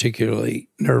particularly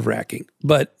nerve-wracking.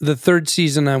 But the third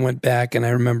season I went back and I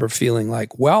remember feeling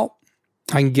like, well,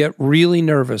 I can get really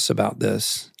nervous about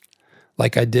this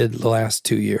like I did the last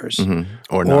 2 years.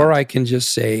 Or I can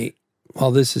just say,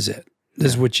 well, this is it.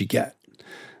 This is what you get.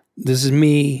 This is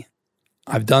me.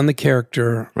 I've done the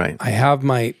character. Right. I have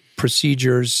my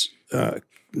procedures,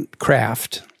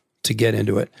 craft to get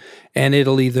into it. And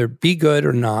it'll either be good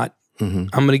or not. I'm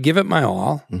going to give it my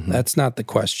all. That's not the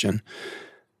question.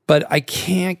 But I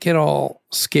can't get all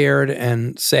scared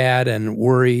and sad and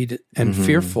worried and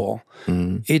fearful.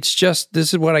 It's just,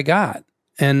 this is what I got.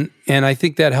 And I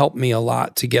think that helped me a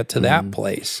lot to get to that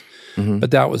place. But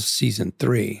that was season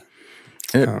 3.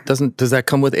 And does that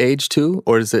come with age too?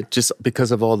 Or is it just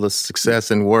because of all the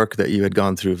success and work that you had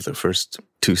gone through for the first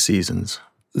 2 seasons?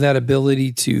 That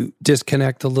ability to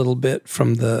disconnect a little bit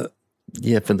from the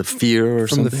from the fear or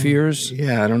something? From the fears?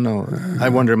 Yeah, I don't know. I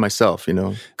wonder myself,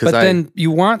 But then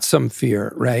you want some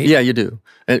fear, right? Yeah, you do.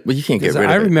 Well, you can't get rid of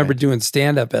it. I remember doing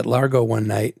stand-up at Largo one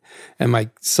night, and my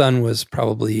son was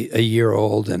probably a year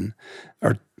old,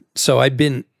 so I'd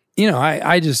been,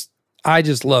 I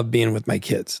just love being with my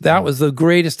kids. That was the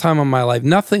greatest time of my life.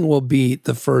 Nothing will beat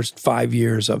the first 5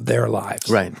 years of their lives.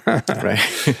 Right, right.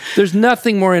 There's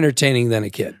nothing more entertaining than a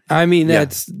kid. I mean,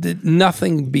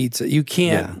 nothing beats it. You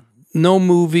can't, no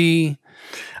movie,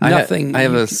 nothing. I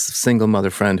have a single mother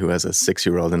friend who has a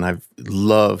 6-year-old, and I've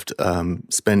loved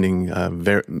spending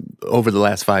over the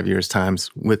last 5 years times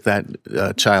with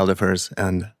that child of hers,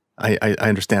 and I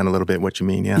understand a little bit what you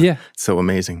mean. Yeah. It's so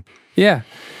amazing. Yeah.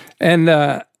 And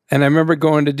I remember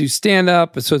going to do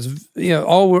stand-up, so it's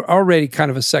already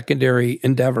kind of a secondary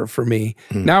endeavor for me.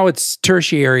 Now it's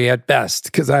tertiary at best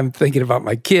because I'm thinking about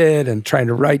my kid and trying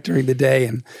to write during the day.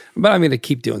 But I'm going to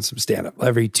keep doing some stand-up.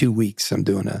 Every 2 weeks, I'm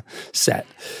doing a set.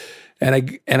 And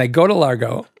I go to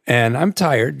Largo, and I'm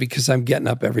tired because I'm getting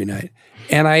up every night.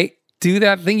 And I do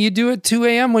that thing you do at 2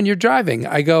 a.m. when you're driving.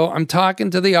 I'm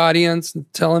talking to the audience and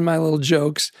telling my little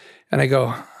jokes, and I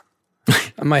go...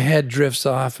 and my head drifts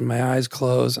off and my eyes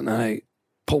close and I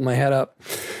pull my head up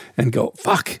and go,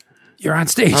 fuck, you're on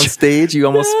stage. On stage? You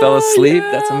almost fell asleep?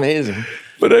 Yeah. That's amazing.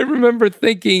 But I remember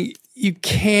thinking, you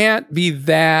can't be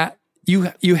that.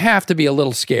 You have to be a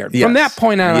little scared. Yes. From that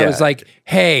point on, I was like,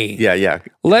 hey,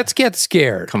 let's get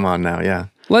scared. Come on now, yeah.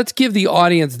 Let's give the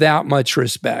audience that much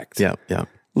respect. Yeah.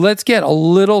 Let's get a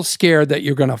little scared that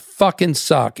you're going to fucking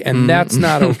suck, and that's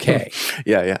not okay.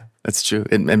 Yeah, that's true.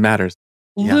 It matters.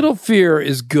 Little fear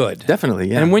is good.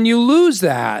 Definitely, yeah. And when you lose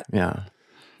that,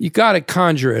 you got to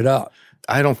conjure it up.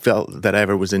 I don't feel that I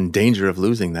ever was in danger of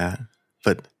losing that,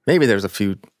 but maybe there's a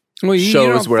few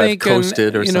shows where I've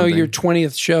coasted or something. Your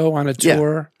 20th show on a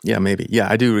tour. Yeah, maybe. Yeah,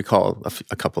 I do recall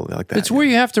a couple like that. It's where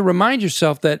you have to remind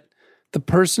yourself that the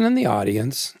person in the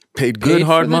audience paid good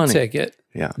hard for the money. Ticket.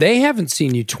 Yeah. They haven't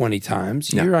seen you 20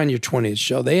 times. You're on your 20th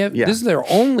show. This is their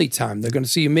only time they're going to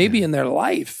see you maybe in their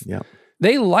life. Yeah.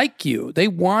 They like you. They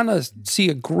want to see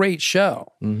a great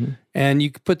show. Mm-hmm. And you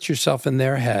put yourself in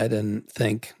their head and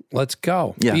think, let's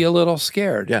go. Yeah. Be a little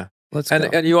scared. Yeah. Let's go.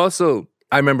 And you also,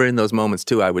 I remember in those moments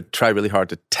too, I would try really hard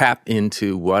to tap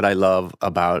into what I love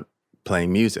about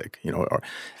playing music, or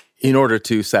in order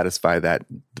to satisfy that,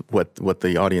 what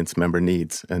the audience member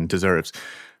needs and deserves.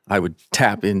 I would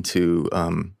tap into,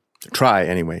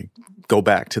 go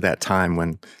back to that time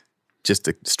when just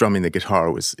strumming the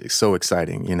guitar was so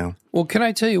exciting, Well, can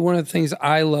I tell you one of the things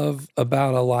I love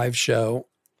about a live show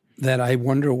that I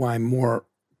wonder why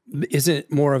isn't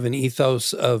it more of an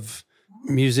ethos of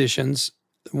musicians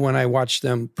when I watch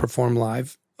them perform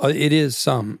live? It is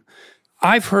some.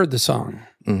 I've heard the song.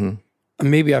 Mm-hmm.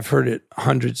 Maybe I've heard it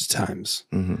hundreds of times.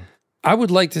 Mm-hmm. I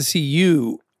would like to see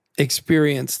you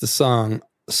experience the song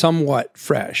somewhat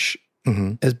fresh,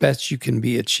 as best you can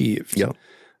be achieved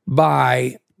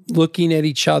by looking at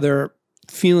each other,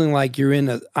 feeling like you're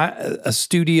in a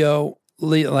studio,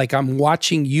 like I'm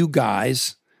watching you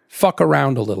guys fuck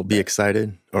around a little bit. Be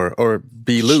excited or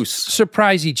be loose.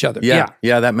 Surprise each other. Yeah,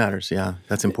 that matters. Yeah,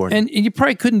 that's important. And you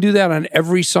probably couldn't do that on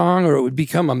every song or it would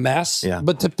become a mess. Yeah.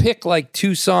 But to pick like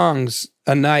 2 songs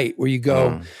a night where you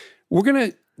go, we're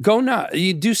going to go nuts.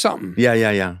 You do something.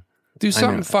 Yeah. Do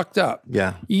something fucked up.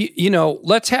 Yeah.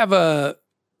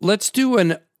 Let's do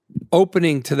an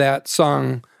opening to that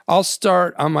song. I'll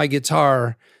start on my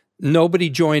guitar. Nobody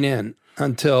join in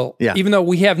until, even though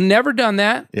we have never done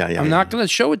that. I'm not going to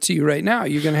show it to you right now.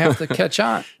 You're going to have to catch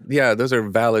on. Yeah, those are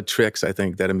valid tricks, I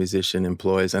think, that a musician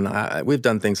employs. And we've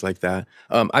done things like that.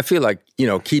 I feel like,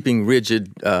 keeping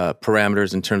rigid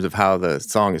parameters in terms of how the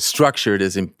song is structured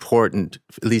is important,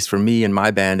 at least for me and my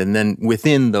band. And then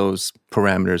within those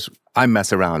parameters, I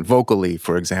mess around vocally,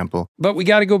 for example. But we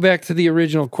got to go back to the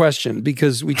original question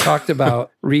because we talked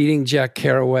about reading Jack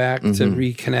Kerouac to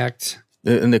reconnect.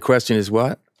 And the question is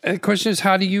what? The question is,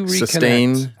 how do you reconnect?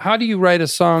 Sustain. How do you write a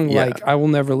song like I Will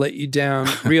Never Let You Down,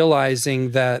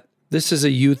 realizing that this is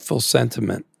a youthful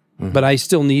sentiment, but I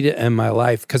still need it in my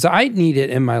life? Because I need it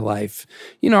in my life.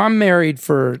 I'm married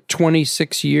for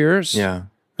 26 years. Yeah.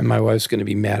 And my wife's going to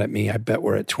be mad at me. I bet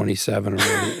we're at 27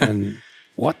 already. And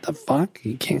what the fuck?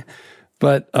 You can't.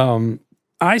 But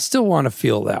I still want to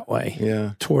feel that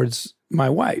way towards my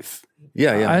wife.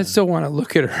 Yeah. I still want to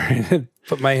look at her and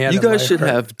put my hand You on guys should her.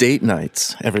 have date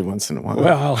nights every once in a while.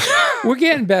 Well, We're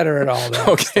getting better at all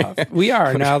that stuff. We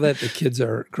are now that the kids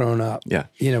are grown up. Yeah.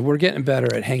 We're getting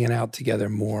better at hanging out together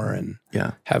more and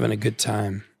having a good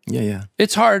time. Yeah.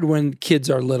 It's hard when kids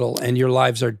are little and your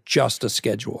lives are just a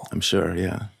schedule. I'm sure.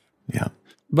 Yeah.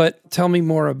 But tell me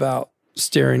more about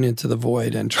staring into the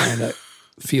void and trying to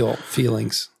feel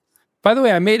feelings. By the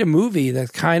way, I made a movie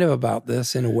that's kind of about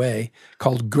this in a way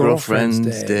called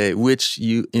Girlfriend's Day. in which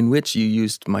you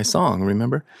used my song,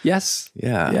 remember? Yes.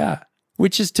 Yeah.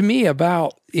 Which is to me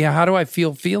about, how do I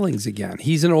feel feelings again?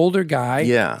 He's an older guy.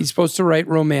 Yeah. He's supposed to write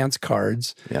romance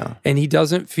cards. Yeah. And he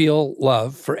doesn't feel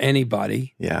love for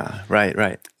anybody. Yeah,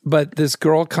 right. But this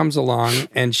girl comes along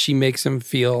and she makes him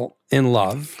feel in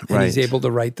love. And he's Right. able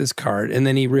to write this card. And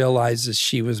then he realizes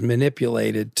she was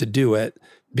manipulated to do it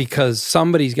because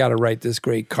somebody's got to write this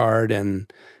great card.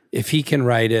 And if he can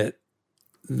write it,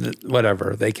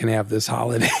 whatever, they can have this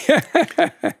holiday.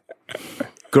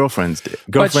 Girlfriend's Day.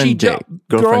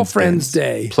 Girlfriend's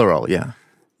Day. Plural, yeah.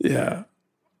 Yeah.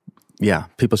 Yeah,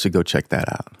 people should go check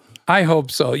that out. I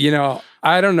hope so.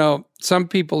 I don't know. Some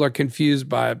people are confused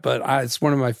by it, but it's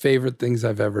one of my favorite things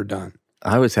I've ever done.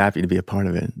 I was happy to be a part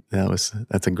of it.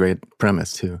 That's a great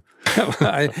premise too.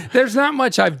 There's not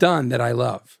much I've done that I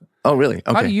love. Oh, really?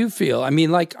 Okay. How do you feel? Yeah.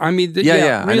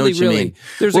 I know what you mean.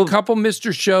 There's a couple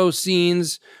Mr. Show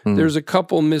scenes. There's a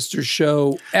couple Mr.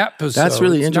 Show episodes. That's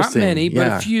really interesting. Not many, but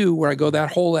Yeah. a few where I go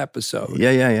that whole episode.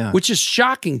 Yeah. Which is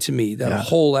shocking to me, that a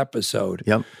whole episode.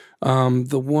 Yep.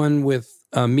 The one with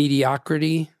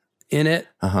mediocrity in it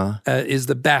is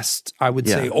the best, I would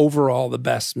say, overall the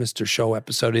best Mr. Show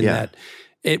episode in that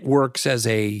it works as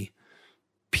a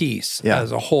piece,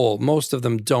 as a whole. Most of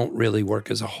them don't really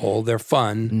work as a whole. They're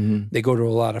fun. Mm-hmm. They go to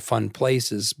a lot of fun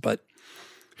places, but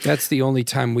that's the only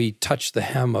time we touch the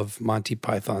hem of Monty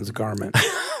Python's garment.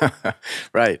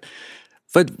 Right.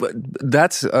 But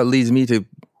that's leads me to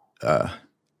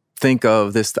think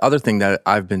of this other thing that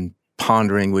I've been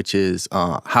pondering, which is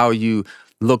how you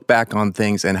look back on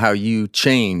things and how you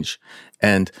change.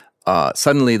 And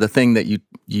suddenly the thing that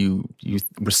you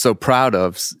were so proud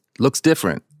of looks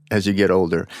different as you get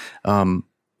older.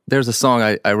 There's a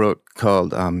song I wrote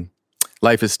called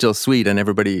Life is Still Sweet, and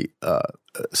everybody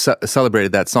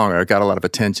celebrated that song, or it got a lot of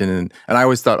attention. And I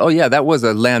always thought, oh yeah, that was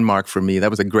a landmark for me. That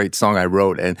was a great song I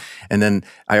wrote. And then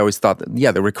I always thought that,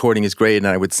 the recording is great, and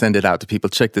I would send it out to people.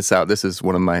 Check this out. This is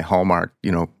one of my hallmark,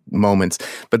 moments.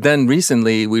 But then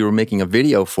recently we were making a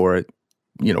video for it,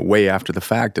 way after the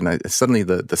fact. And suddenly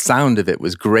the sound of it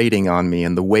was grating on me,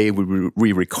 and the way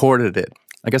we recorded it.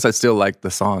 I guess I still liked the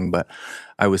song, but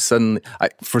I was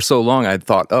for so long I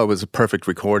thought, oh, it was a perfect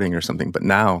recording or something. But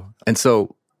now, and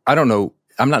so I don't know,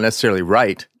 I'm not necessarily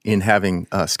right in having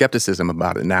skepticism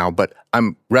about it now, but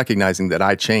I'm recognizing that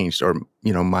I changed, or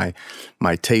my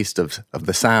taste of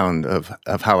the sound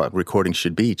of how a recording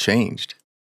should be changed.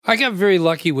 I got very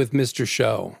lucky with Mr.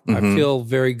 Show. I feel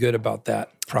very good about that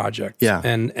project. Yeah.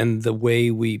 And the way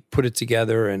we put it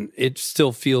together, and it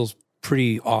still feels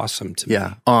pretty awesome to me.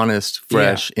 Yeah, honest,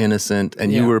 fresh, innocent,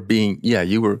 and you were being,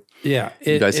 you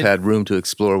guys had room to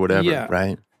explore whatever,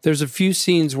 right? There's a few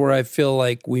scenes where I feel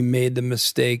like we made the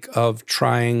mistake of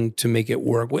trying to make it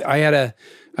work. I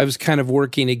was kind of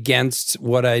working against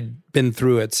what I'd been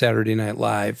through at Saturday Night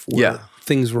Live, where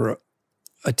things were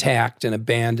attacked and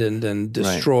abandoned and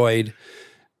destroyed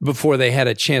before they had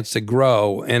a chance to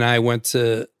grow. And I went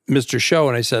to Mr. Show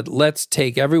and I said, let's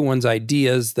take everyone's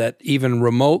ideas that even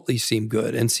remotely seem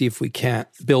good and see if we can't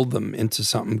build them into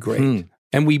something great.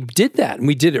 And we did that, and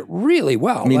we did it really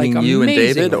well. Meaning like, you and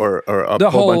David, or a the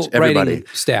whole whole bunch, everybody?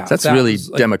 Staff. That's that really was,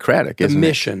 democratic, the isn't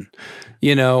mission.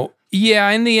 Yeah,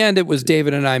 in the end, it was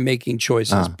David and I making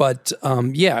choices, but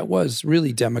it was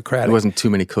really democratic. There wasn't too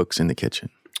many cooks in the kitchen.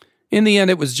 In the end,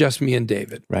 it was just me and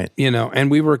David. Right.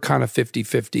 And we were kind of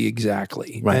 50-50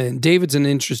 exactly. Right. And David's an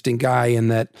interesting guy in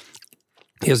that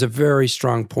he has a very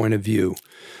strong point of view,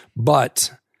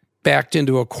 but backed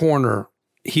into a corner,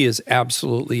 he is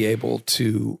absolutely able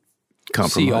to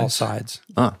see all sides.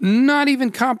 Not even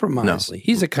compromise. No.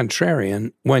 He's a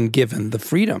contrarian when given the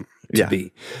freedom to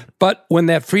be. But when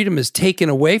that freedom is taken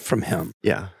away from him,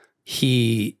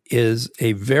 he is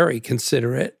a very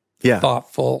considerate,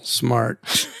 thoughtful, smart,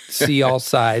 see all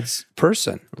sides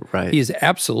person. Right. He is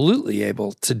absolutely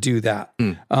able to do that.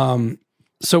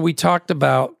 So we talked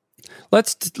about,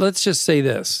 let's just say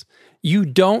this. You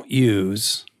don't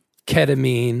use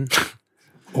ketamine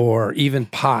or even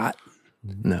pot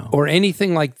or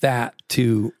anything like that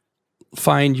to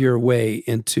find your way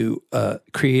into a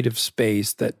creative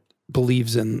space that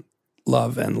believes in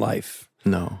love and life.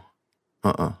 No.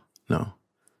 No.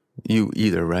 You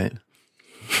either, right?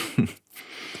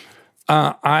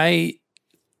 I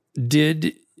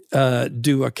did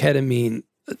do a ketamine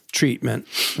treatment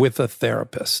with a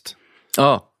therapist.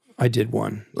 Oh, I did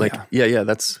one. like yeah,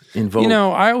 that's in vogue. You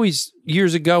know, I always,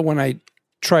 years ago when I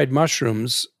tried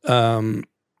mushrooms,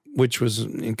 which was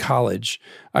in college,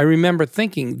 I remember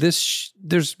thinking there's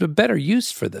a better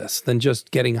use for this than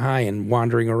just getting high and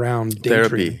wandering around daydreaming.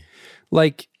 Therapy.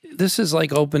 Like, this is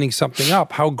like opening something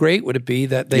up. How great would it be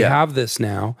that they have this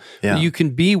now? Yeah. You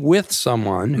can be with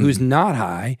someone who's not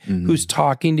high, who's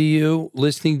talking to you,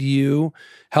 listening to you,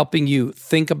 helping you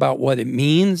think about what it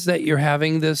means that you're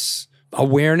having this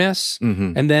awareness.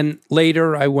 And then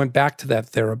later I went back to that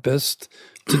therapist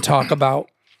to talk about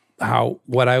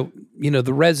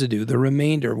the residue, the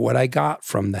remainder, what I got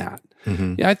from that.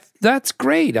 Yeah, that's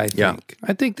great, I think. Yeah.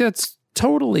 I think that's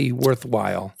totally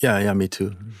worthwhile. Yeah, me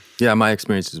too. Yeah, my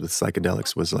experiences with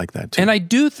psychedelics was like that too. And I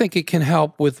do think it can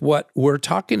help with what we're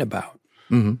talking about.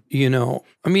 You know,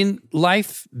 I mean,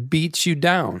 life beats you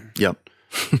down. Yep.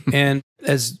 And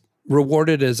as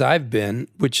rewarded as I've been,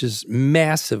 which is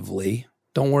massively,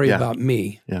 don't worry about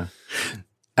me. Yeah.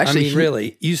 Actually, I mean,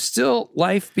 really,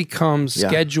 life becomes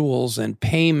schedules and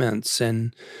payments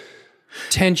and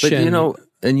tension. But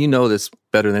and you know this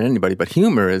better than anybody, but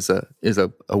humor is a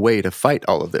way to fight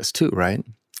all of this too, right?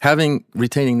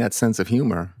 Retaining that sense of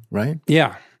humor, right?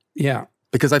 Yeah.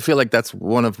 Because I feel like that's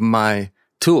one of my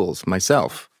tools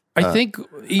myself. I think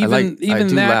even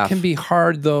that laugh. can be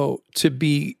hard, though, to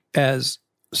be as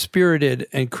spirited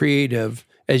and creative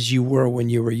as you were when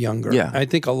you were younger. Yeah. I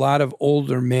think a lot of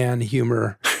older man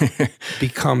humor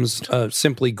becomes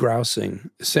simply grousing,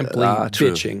 simply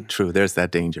bitching. True. There's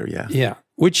that danger, yeah. Yeah,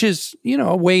 which is,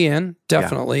 a way in,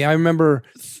 definitely. Yeah. I remember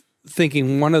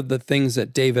thinking one of the things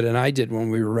that David and I did when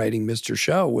we were writing Mr.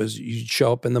 Show was you'd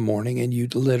show up in the morning and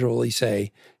you'd literally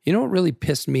say, you know what really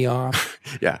pissed me off?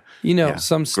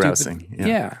 Some stupid... Grousing.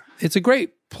 Yeah. It's a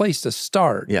great place to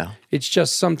start. Yeah. It's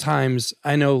just sometimes,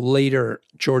 I know later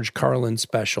George Carlin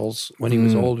specials, when he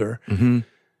was older,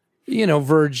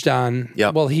 verged on,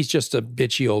 well, he's just a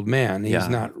bitchy old man. He's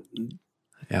not...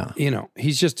 Yeah.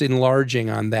 He's just enlarging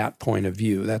on that point of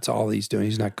view. That's all he's doing.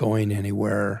 He's not going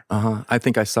anywhere. I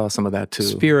think I saw some of that too.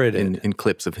 Spirited. In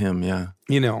clips of him, yeah.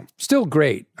 Still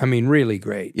great. I mean, really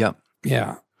great. Yep.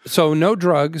 Yeah. So no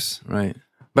drugs. Right.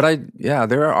 But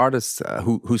there are artists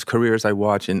whose careers I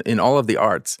watch in all of the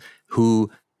arts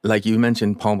who, like you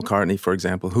mentioned, Paul McCartney, for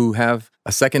example, who have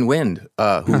a second wind,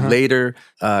 who later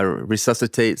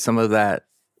resuscitate some of that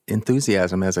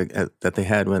enthusiasm that they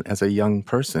had as a young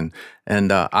person,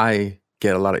 and I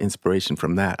get a lot of inspiration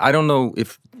from that. I don't know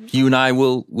if you and I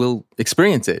will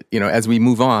experience it, as we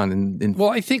move on. And well,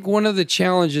 I think one of the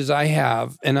challenges I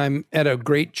have, and I'm at a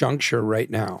great juncture right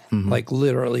now, like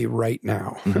literally right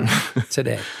now,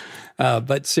 today,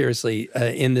 but seriously,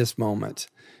 in this moment,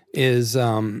 is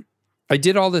I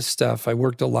did all this stuff. I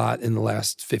worked a lot in the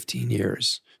last 15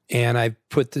 years, and I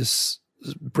put this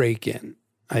break in.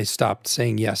 I stopped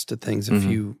saying yes to things a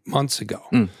few months ago.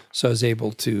 So I was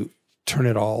able to turn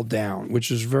it all down, which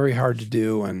was very hard to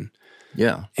do.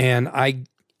 And I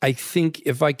think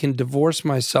if I can divorce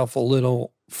myself a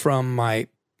little from my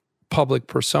public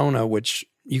persona, which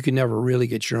you can never really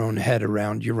get your own head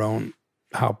around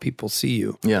how people see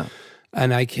you. Yeah.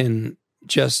 And I can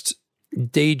just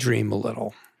daydream a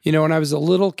little. When I was a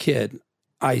little kid,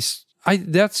 I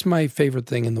that's my favorite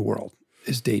thing in the world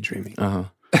is daydreaming.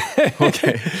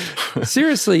 Okay.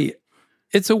 Seriously,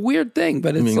 it's a weird thing,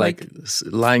 but it's like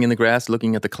lying in the grass,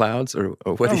 looking at the clouds, or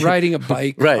what? Riding a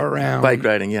bike around. Bike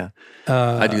riding, yeah.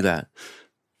 I do that.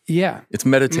 Yeah, it's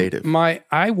meditative.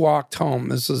 I walked home.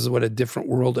 This is what a different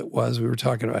world it was. We were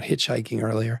talking about hitchhiking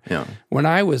earlier. Yeah. When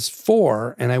I was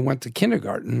 4 and I went to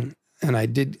kindergarten, and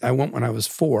I went when I was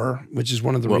 4, which is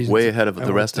one of the reasons way ahead of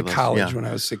the rest of us. I went to college when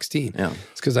I was 16. Yeah,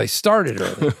 it's because I started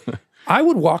early. I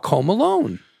would walk home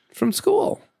alone from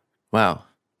school. Wow.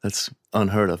 That's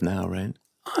unheard of now, right?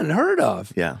 Unheard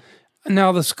of. Yeah.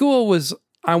 Now, the school was,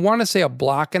 I want to say, a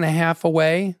block and a half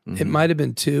away. It might have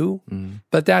been 2,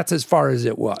 but that's as far as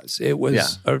it was. It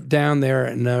was down there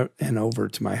and over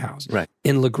to my house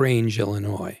in LaGrange,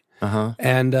 Illinois.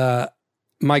 And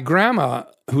my grandma,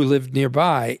 who lived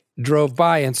nearby, drove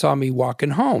by and saw me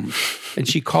walking home. And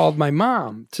she called my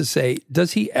mom to say,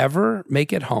 does he ever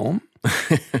make it home?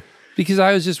 Because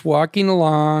I was just walking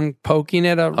along, poking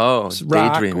at a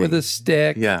rock with a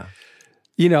stick. Yeah.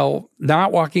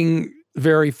 Not walking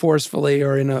very forcefully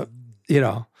or in a,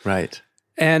 Right.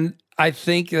 And I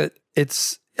think that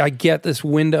I get this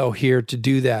window here to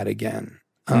do that again.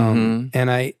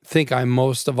 And I think I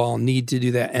most of all need to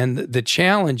do that. And the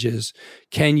challenge is,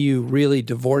 can you really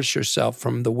divorce yourself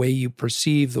from the way you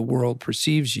perceive the world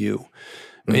perceives you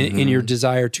in your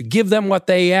desire to give them what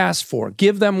they ask for,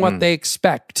 give them what they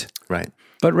expect. Right.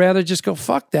 But rather just go,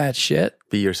 fuck that shit.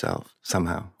 Be yourself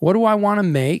somehow. What do I want to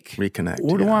make? Reconnect.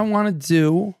 What do I want to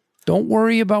do? Don't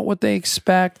worry about what they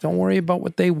expect. Don't worry about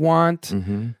what they want.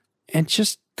 And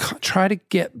just try to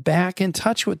get back in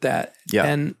touch with that. Yeah.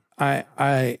 And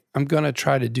I'm going to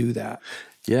try to do that.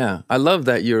 Yeah. I love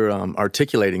that you're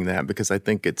articulating that, because I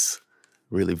think it's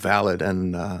really valid.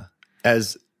 And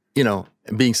as, you know,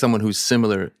 being someone who's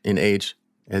similar in age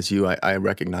as you, I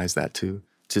recognize that too.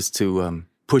 Just to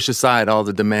push aside all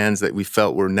the demands that we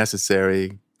felt were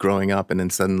necessary growing up and then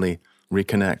suddenly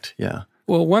reconnect. Yeah.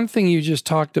 Well, one thing you just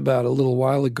talked about a little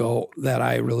while ago that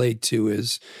I relate to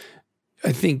is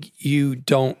I think you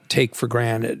don't take for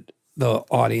granted the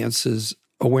audience's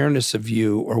awareness of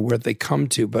you or where they come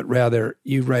to, but rather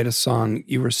you write a song,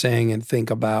 you were saying, and think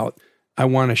about, I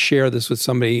want to share this with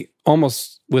somebody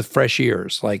almost with fresh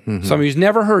ears, like somebody who's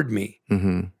never heard me.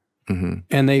 And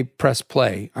they press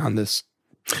play on this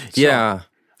song. Yeah.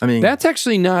 I mean, that's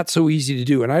actually not so easy to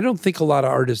do. And I don't think a lot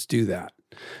of artists do that.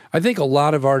 I think a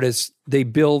lot of artists, they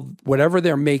build whatever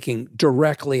they're making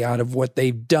directly out of what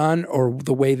they've done or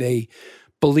the way they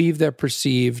believe they're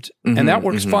perceived. And that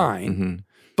works fine.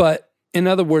 But in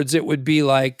other words, it would be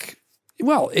like,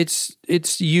 well, it's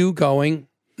you going,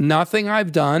 nothing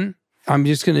I've done. I'm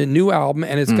just going to new album,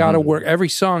 and it's got to work. Every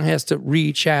song has to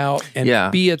reach out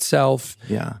and be itself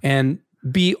and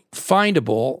be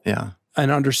findable and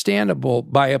understandable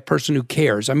by a person who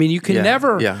cares. I mean, you can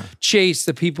never chase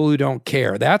the people who don't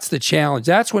care. That's the challenge.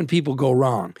 That's when people go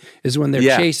wrong, is when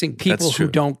they're chasing people who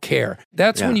don't care.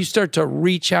 That's when you start to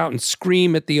reach out and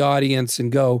scream at the audience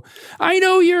and go, I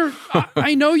know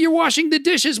you're washing the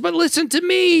dishes, but listen to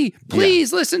me.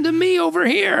 Please listen to me over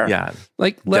here. Yeah.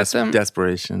 Like let them.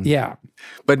 Desperation. Yeah.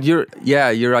 But you're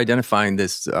identifying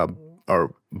this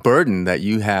or burden that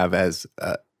you have as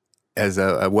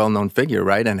a well-known figure,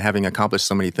 right? And having accomplished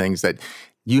so many things that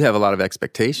you have a lot of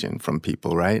expectation from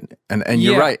people, right? And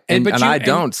you're right. And I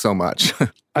don't so much.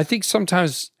 I think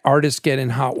sometimes artists get in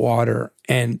hot water,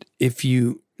 and if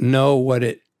you know what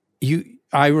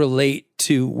I relate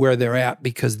to where they're at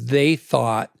because they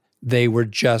thought they were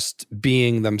just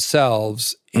being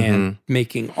themselves and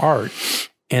making art.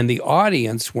 And the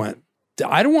audience went,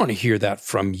 I don't want to hear that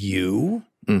from you.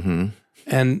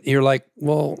 And you're like,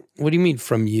 well, what do you mean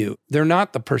from you? They're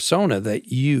not the persona that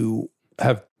you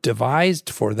have devised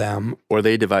for them. Or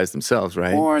they devised themselves,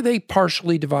 right? Or they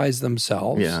partially devised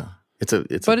themselves. Yeah.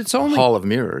 It's only hall of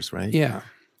mirrors, right? Yeah.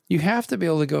 You have to be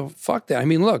able to go, fuck that. I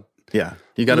mean, look. Yeah.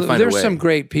 You got to find a way. There's some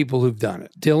great people who've done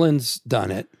it. Dylan's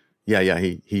done it. Yeah.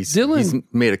 He's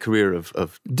made a career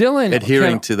of Dylan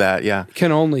adhering to that. Yeah.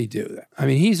 Can only do that. I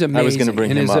mean, he's amazing. I was going to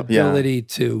bring in him his up. ability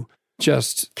to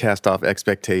just cast off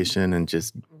expectation and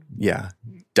just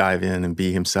dive in and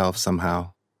be himself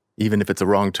somehow. Even if it's a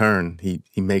wrong turn, he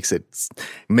makes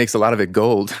a lot of it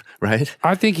gold, right?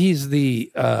 I think he's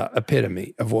the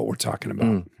epitome of what we're talking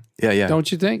about. Yeah.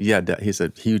 Don't you think? Yeah, he's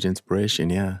a huge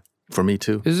inspiration, for me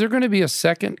too. Is there going to be a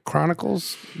second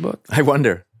Chronicles book? I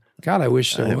wonder. God, I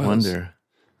wish there was. I wonder.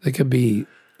 It could be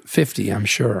 50, I'm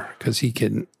sure, because he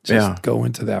can just go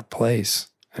into that place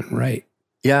and write.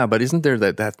 Yeah, but isn't there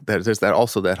there's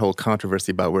also that whole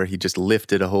controversy about where he just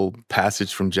lifted a whole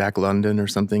passage from Jack London or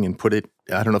something and put it,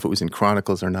 I don't know if it was in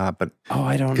Chronicles or not, but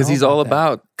I don't know. Because he's all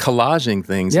about collaging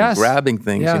things and grabbing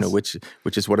things,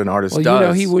 which is what an artist does.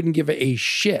 Well, he wouldn't give a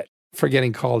shit for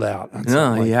getting called out on something.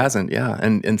 No, he hasn't,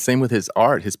 And same with his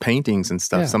art, his paintings and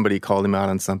stuff. Yeah. Somebody called him out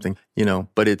on something,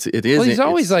 but it is. Well, he's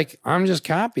always like, I'm just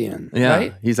copying,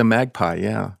 right? He's a magpie,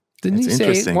 Didn't he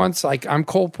say once, like, I'm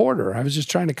Cole Porter? I was just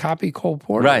trying to copy Cole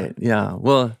Porter. Right, yeah.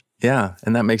 Well, yeah,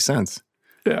 and that makes sense.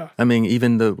 Yeah. I mean,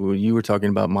 even you were talking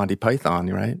about Monty Python,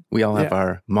 right? We all have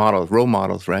our role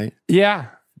models, right? Yeah.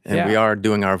 And we are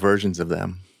doing our versions of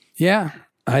them. Yeah.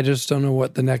 I just don't know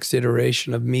what the next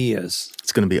iteration of me is.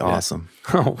 It's going to be awesome.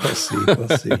 Oh,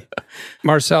 we'll see.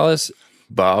 Marcellus.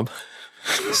 Bob.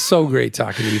 So great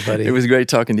talking to you, buddy. It was great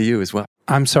talking to you as well.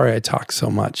 I'm sorry I talk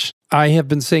so much. I have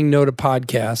been saying no to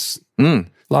podcasts.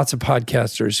 Lots of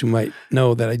podcasters who might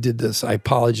know that I did this, I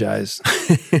apologize.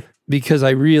 Because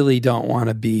I really don't want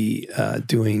to be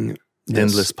doing this.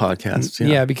 Endless podcasts.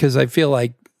 Yeah, because I feel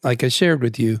like I shared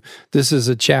with you, this is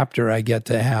a chapter I get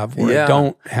to have where I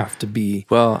don't have to be.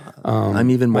 Well, I'm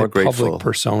even more grateful. Public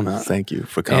persona. Thank you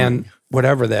for coming. And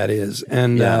whatever that is.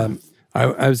 And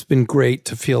it's been great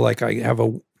to feel like I have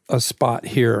a spot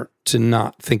here to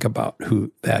not think about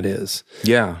who that is.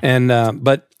 Yeah. And,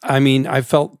 but I mean, I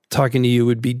felt talking to you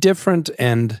would be different.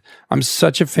 And I'm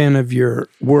such a fan of your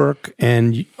work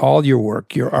and all your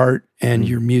work, your art and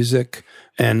your music.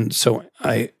 And so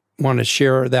I want to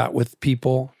share that with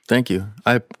people. Thank you.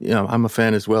 I'm a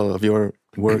fan as well of your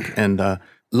work, and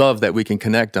love that we can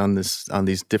connect on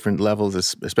these different levels,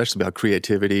 especially about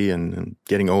creativity and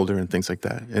getting older and things like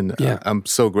that. And I'm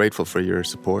so grateful for your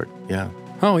support. Yeah.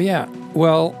 Oh, yeah.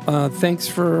 Well, thanks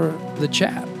for the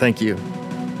chat. Thank you.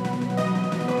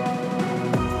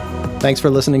 Thanks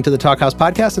for listening to the Talkhouse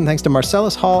podcast, and thanks to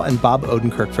Marcellus Hall and Bob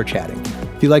Odenkirk for chatting.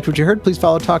 If you liked what you heard, please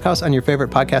follow Talkhouse on your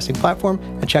favorite podcasting platform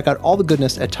and check out all the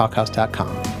goodness at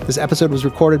talkhouse.com. This episode was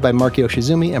recorded by Mark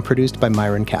Yoshizumi and produced by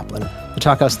Myron Kaplan. The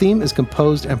Talkhouse theme is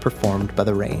composed and performed by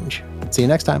The Range. See you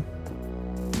next time.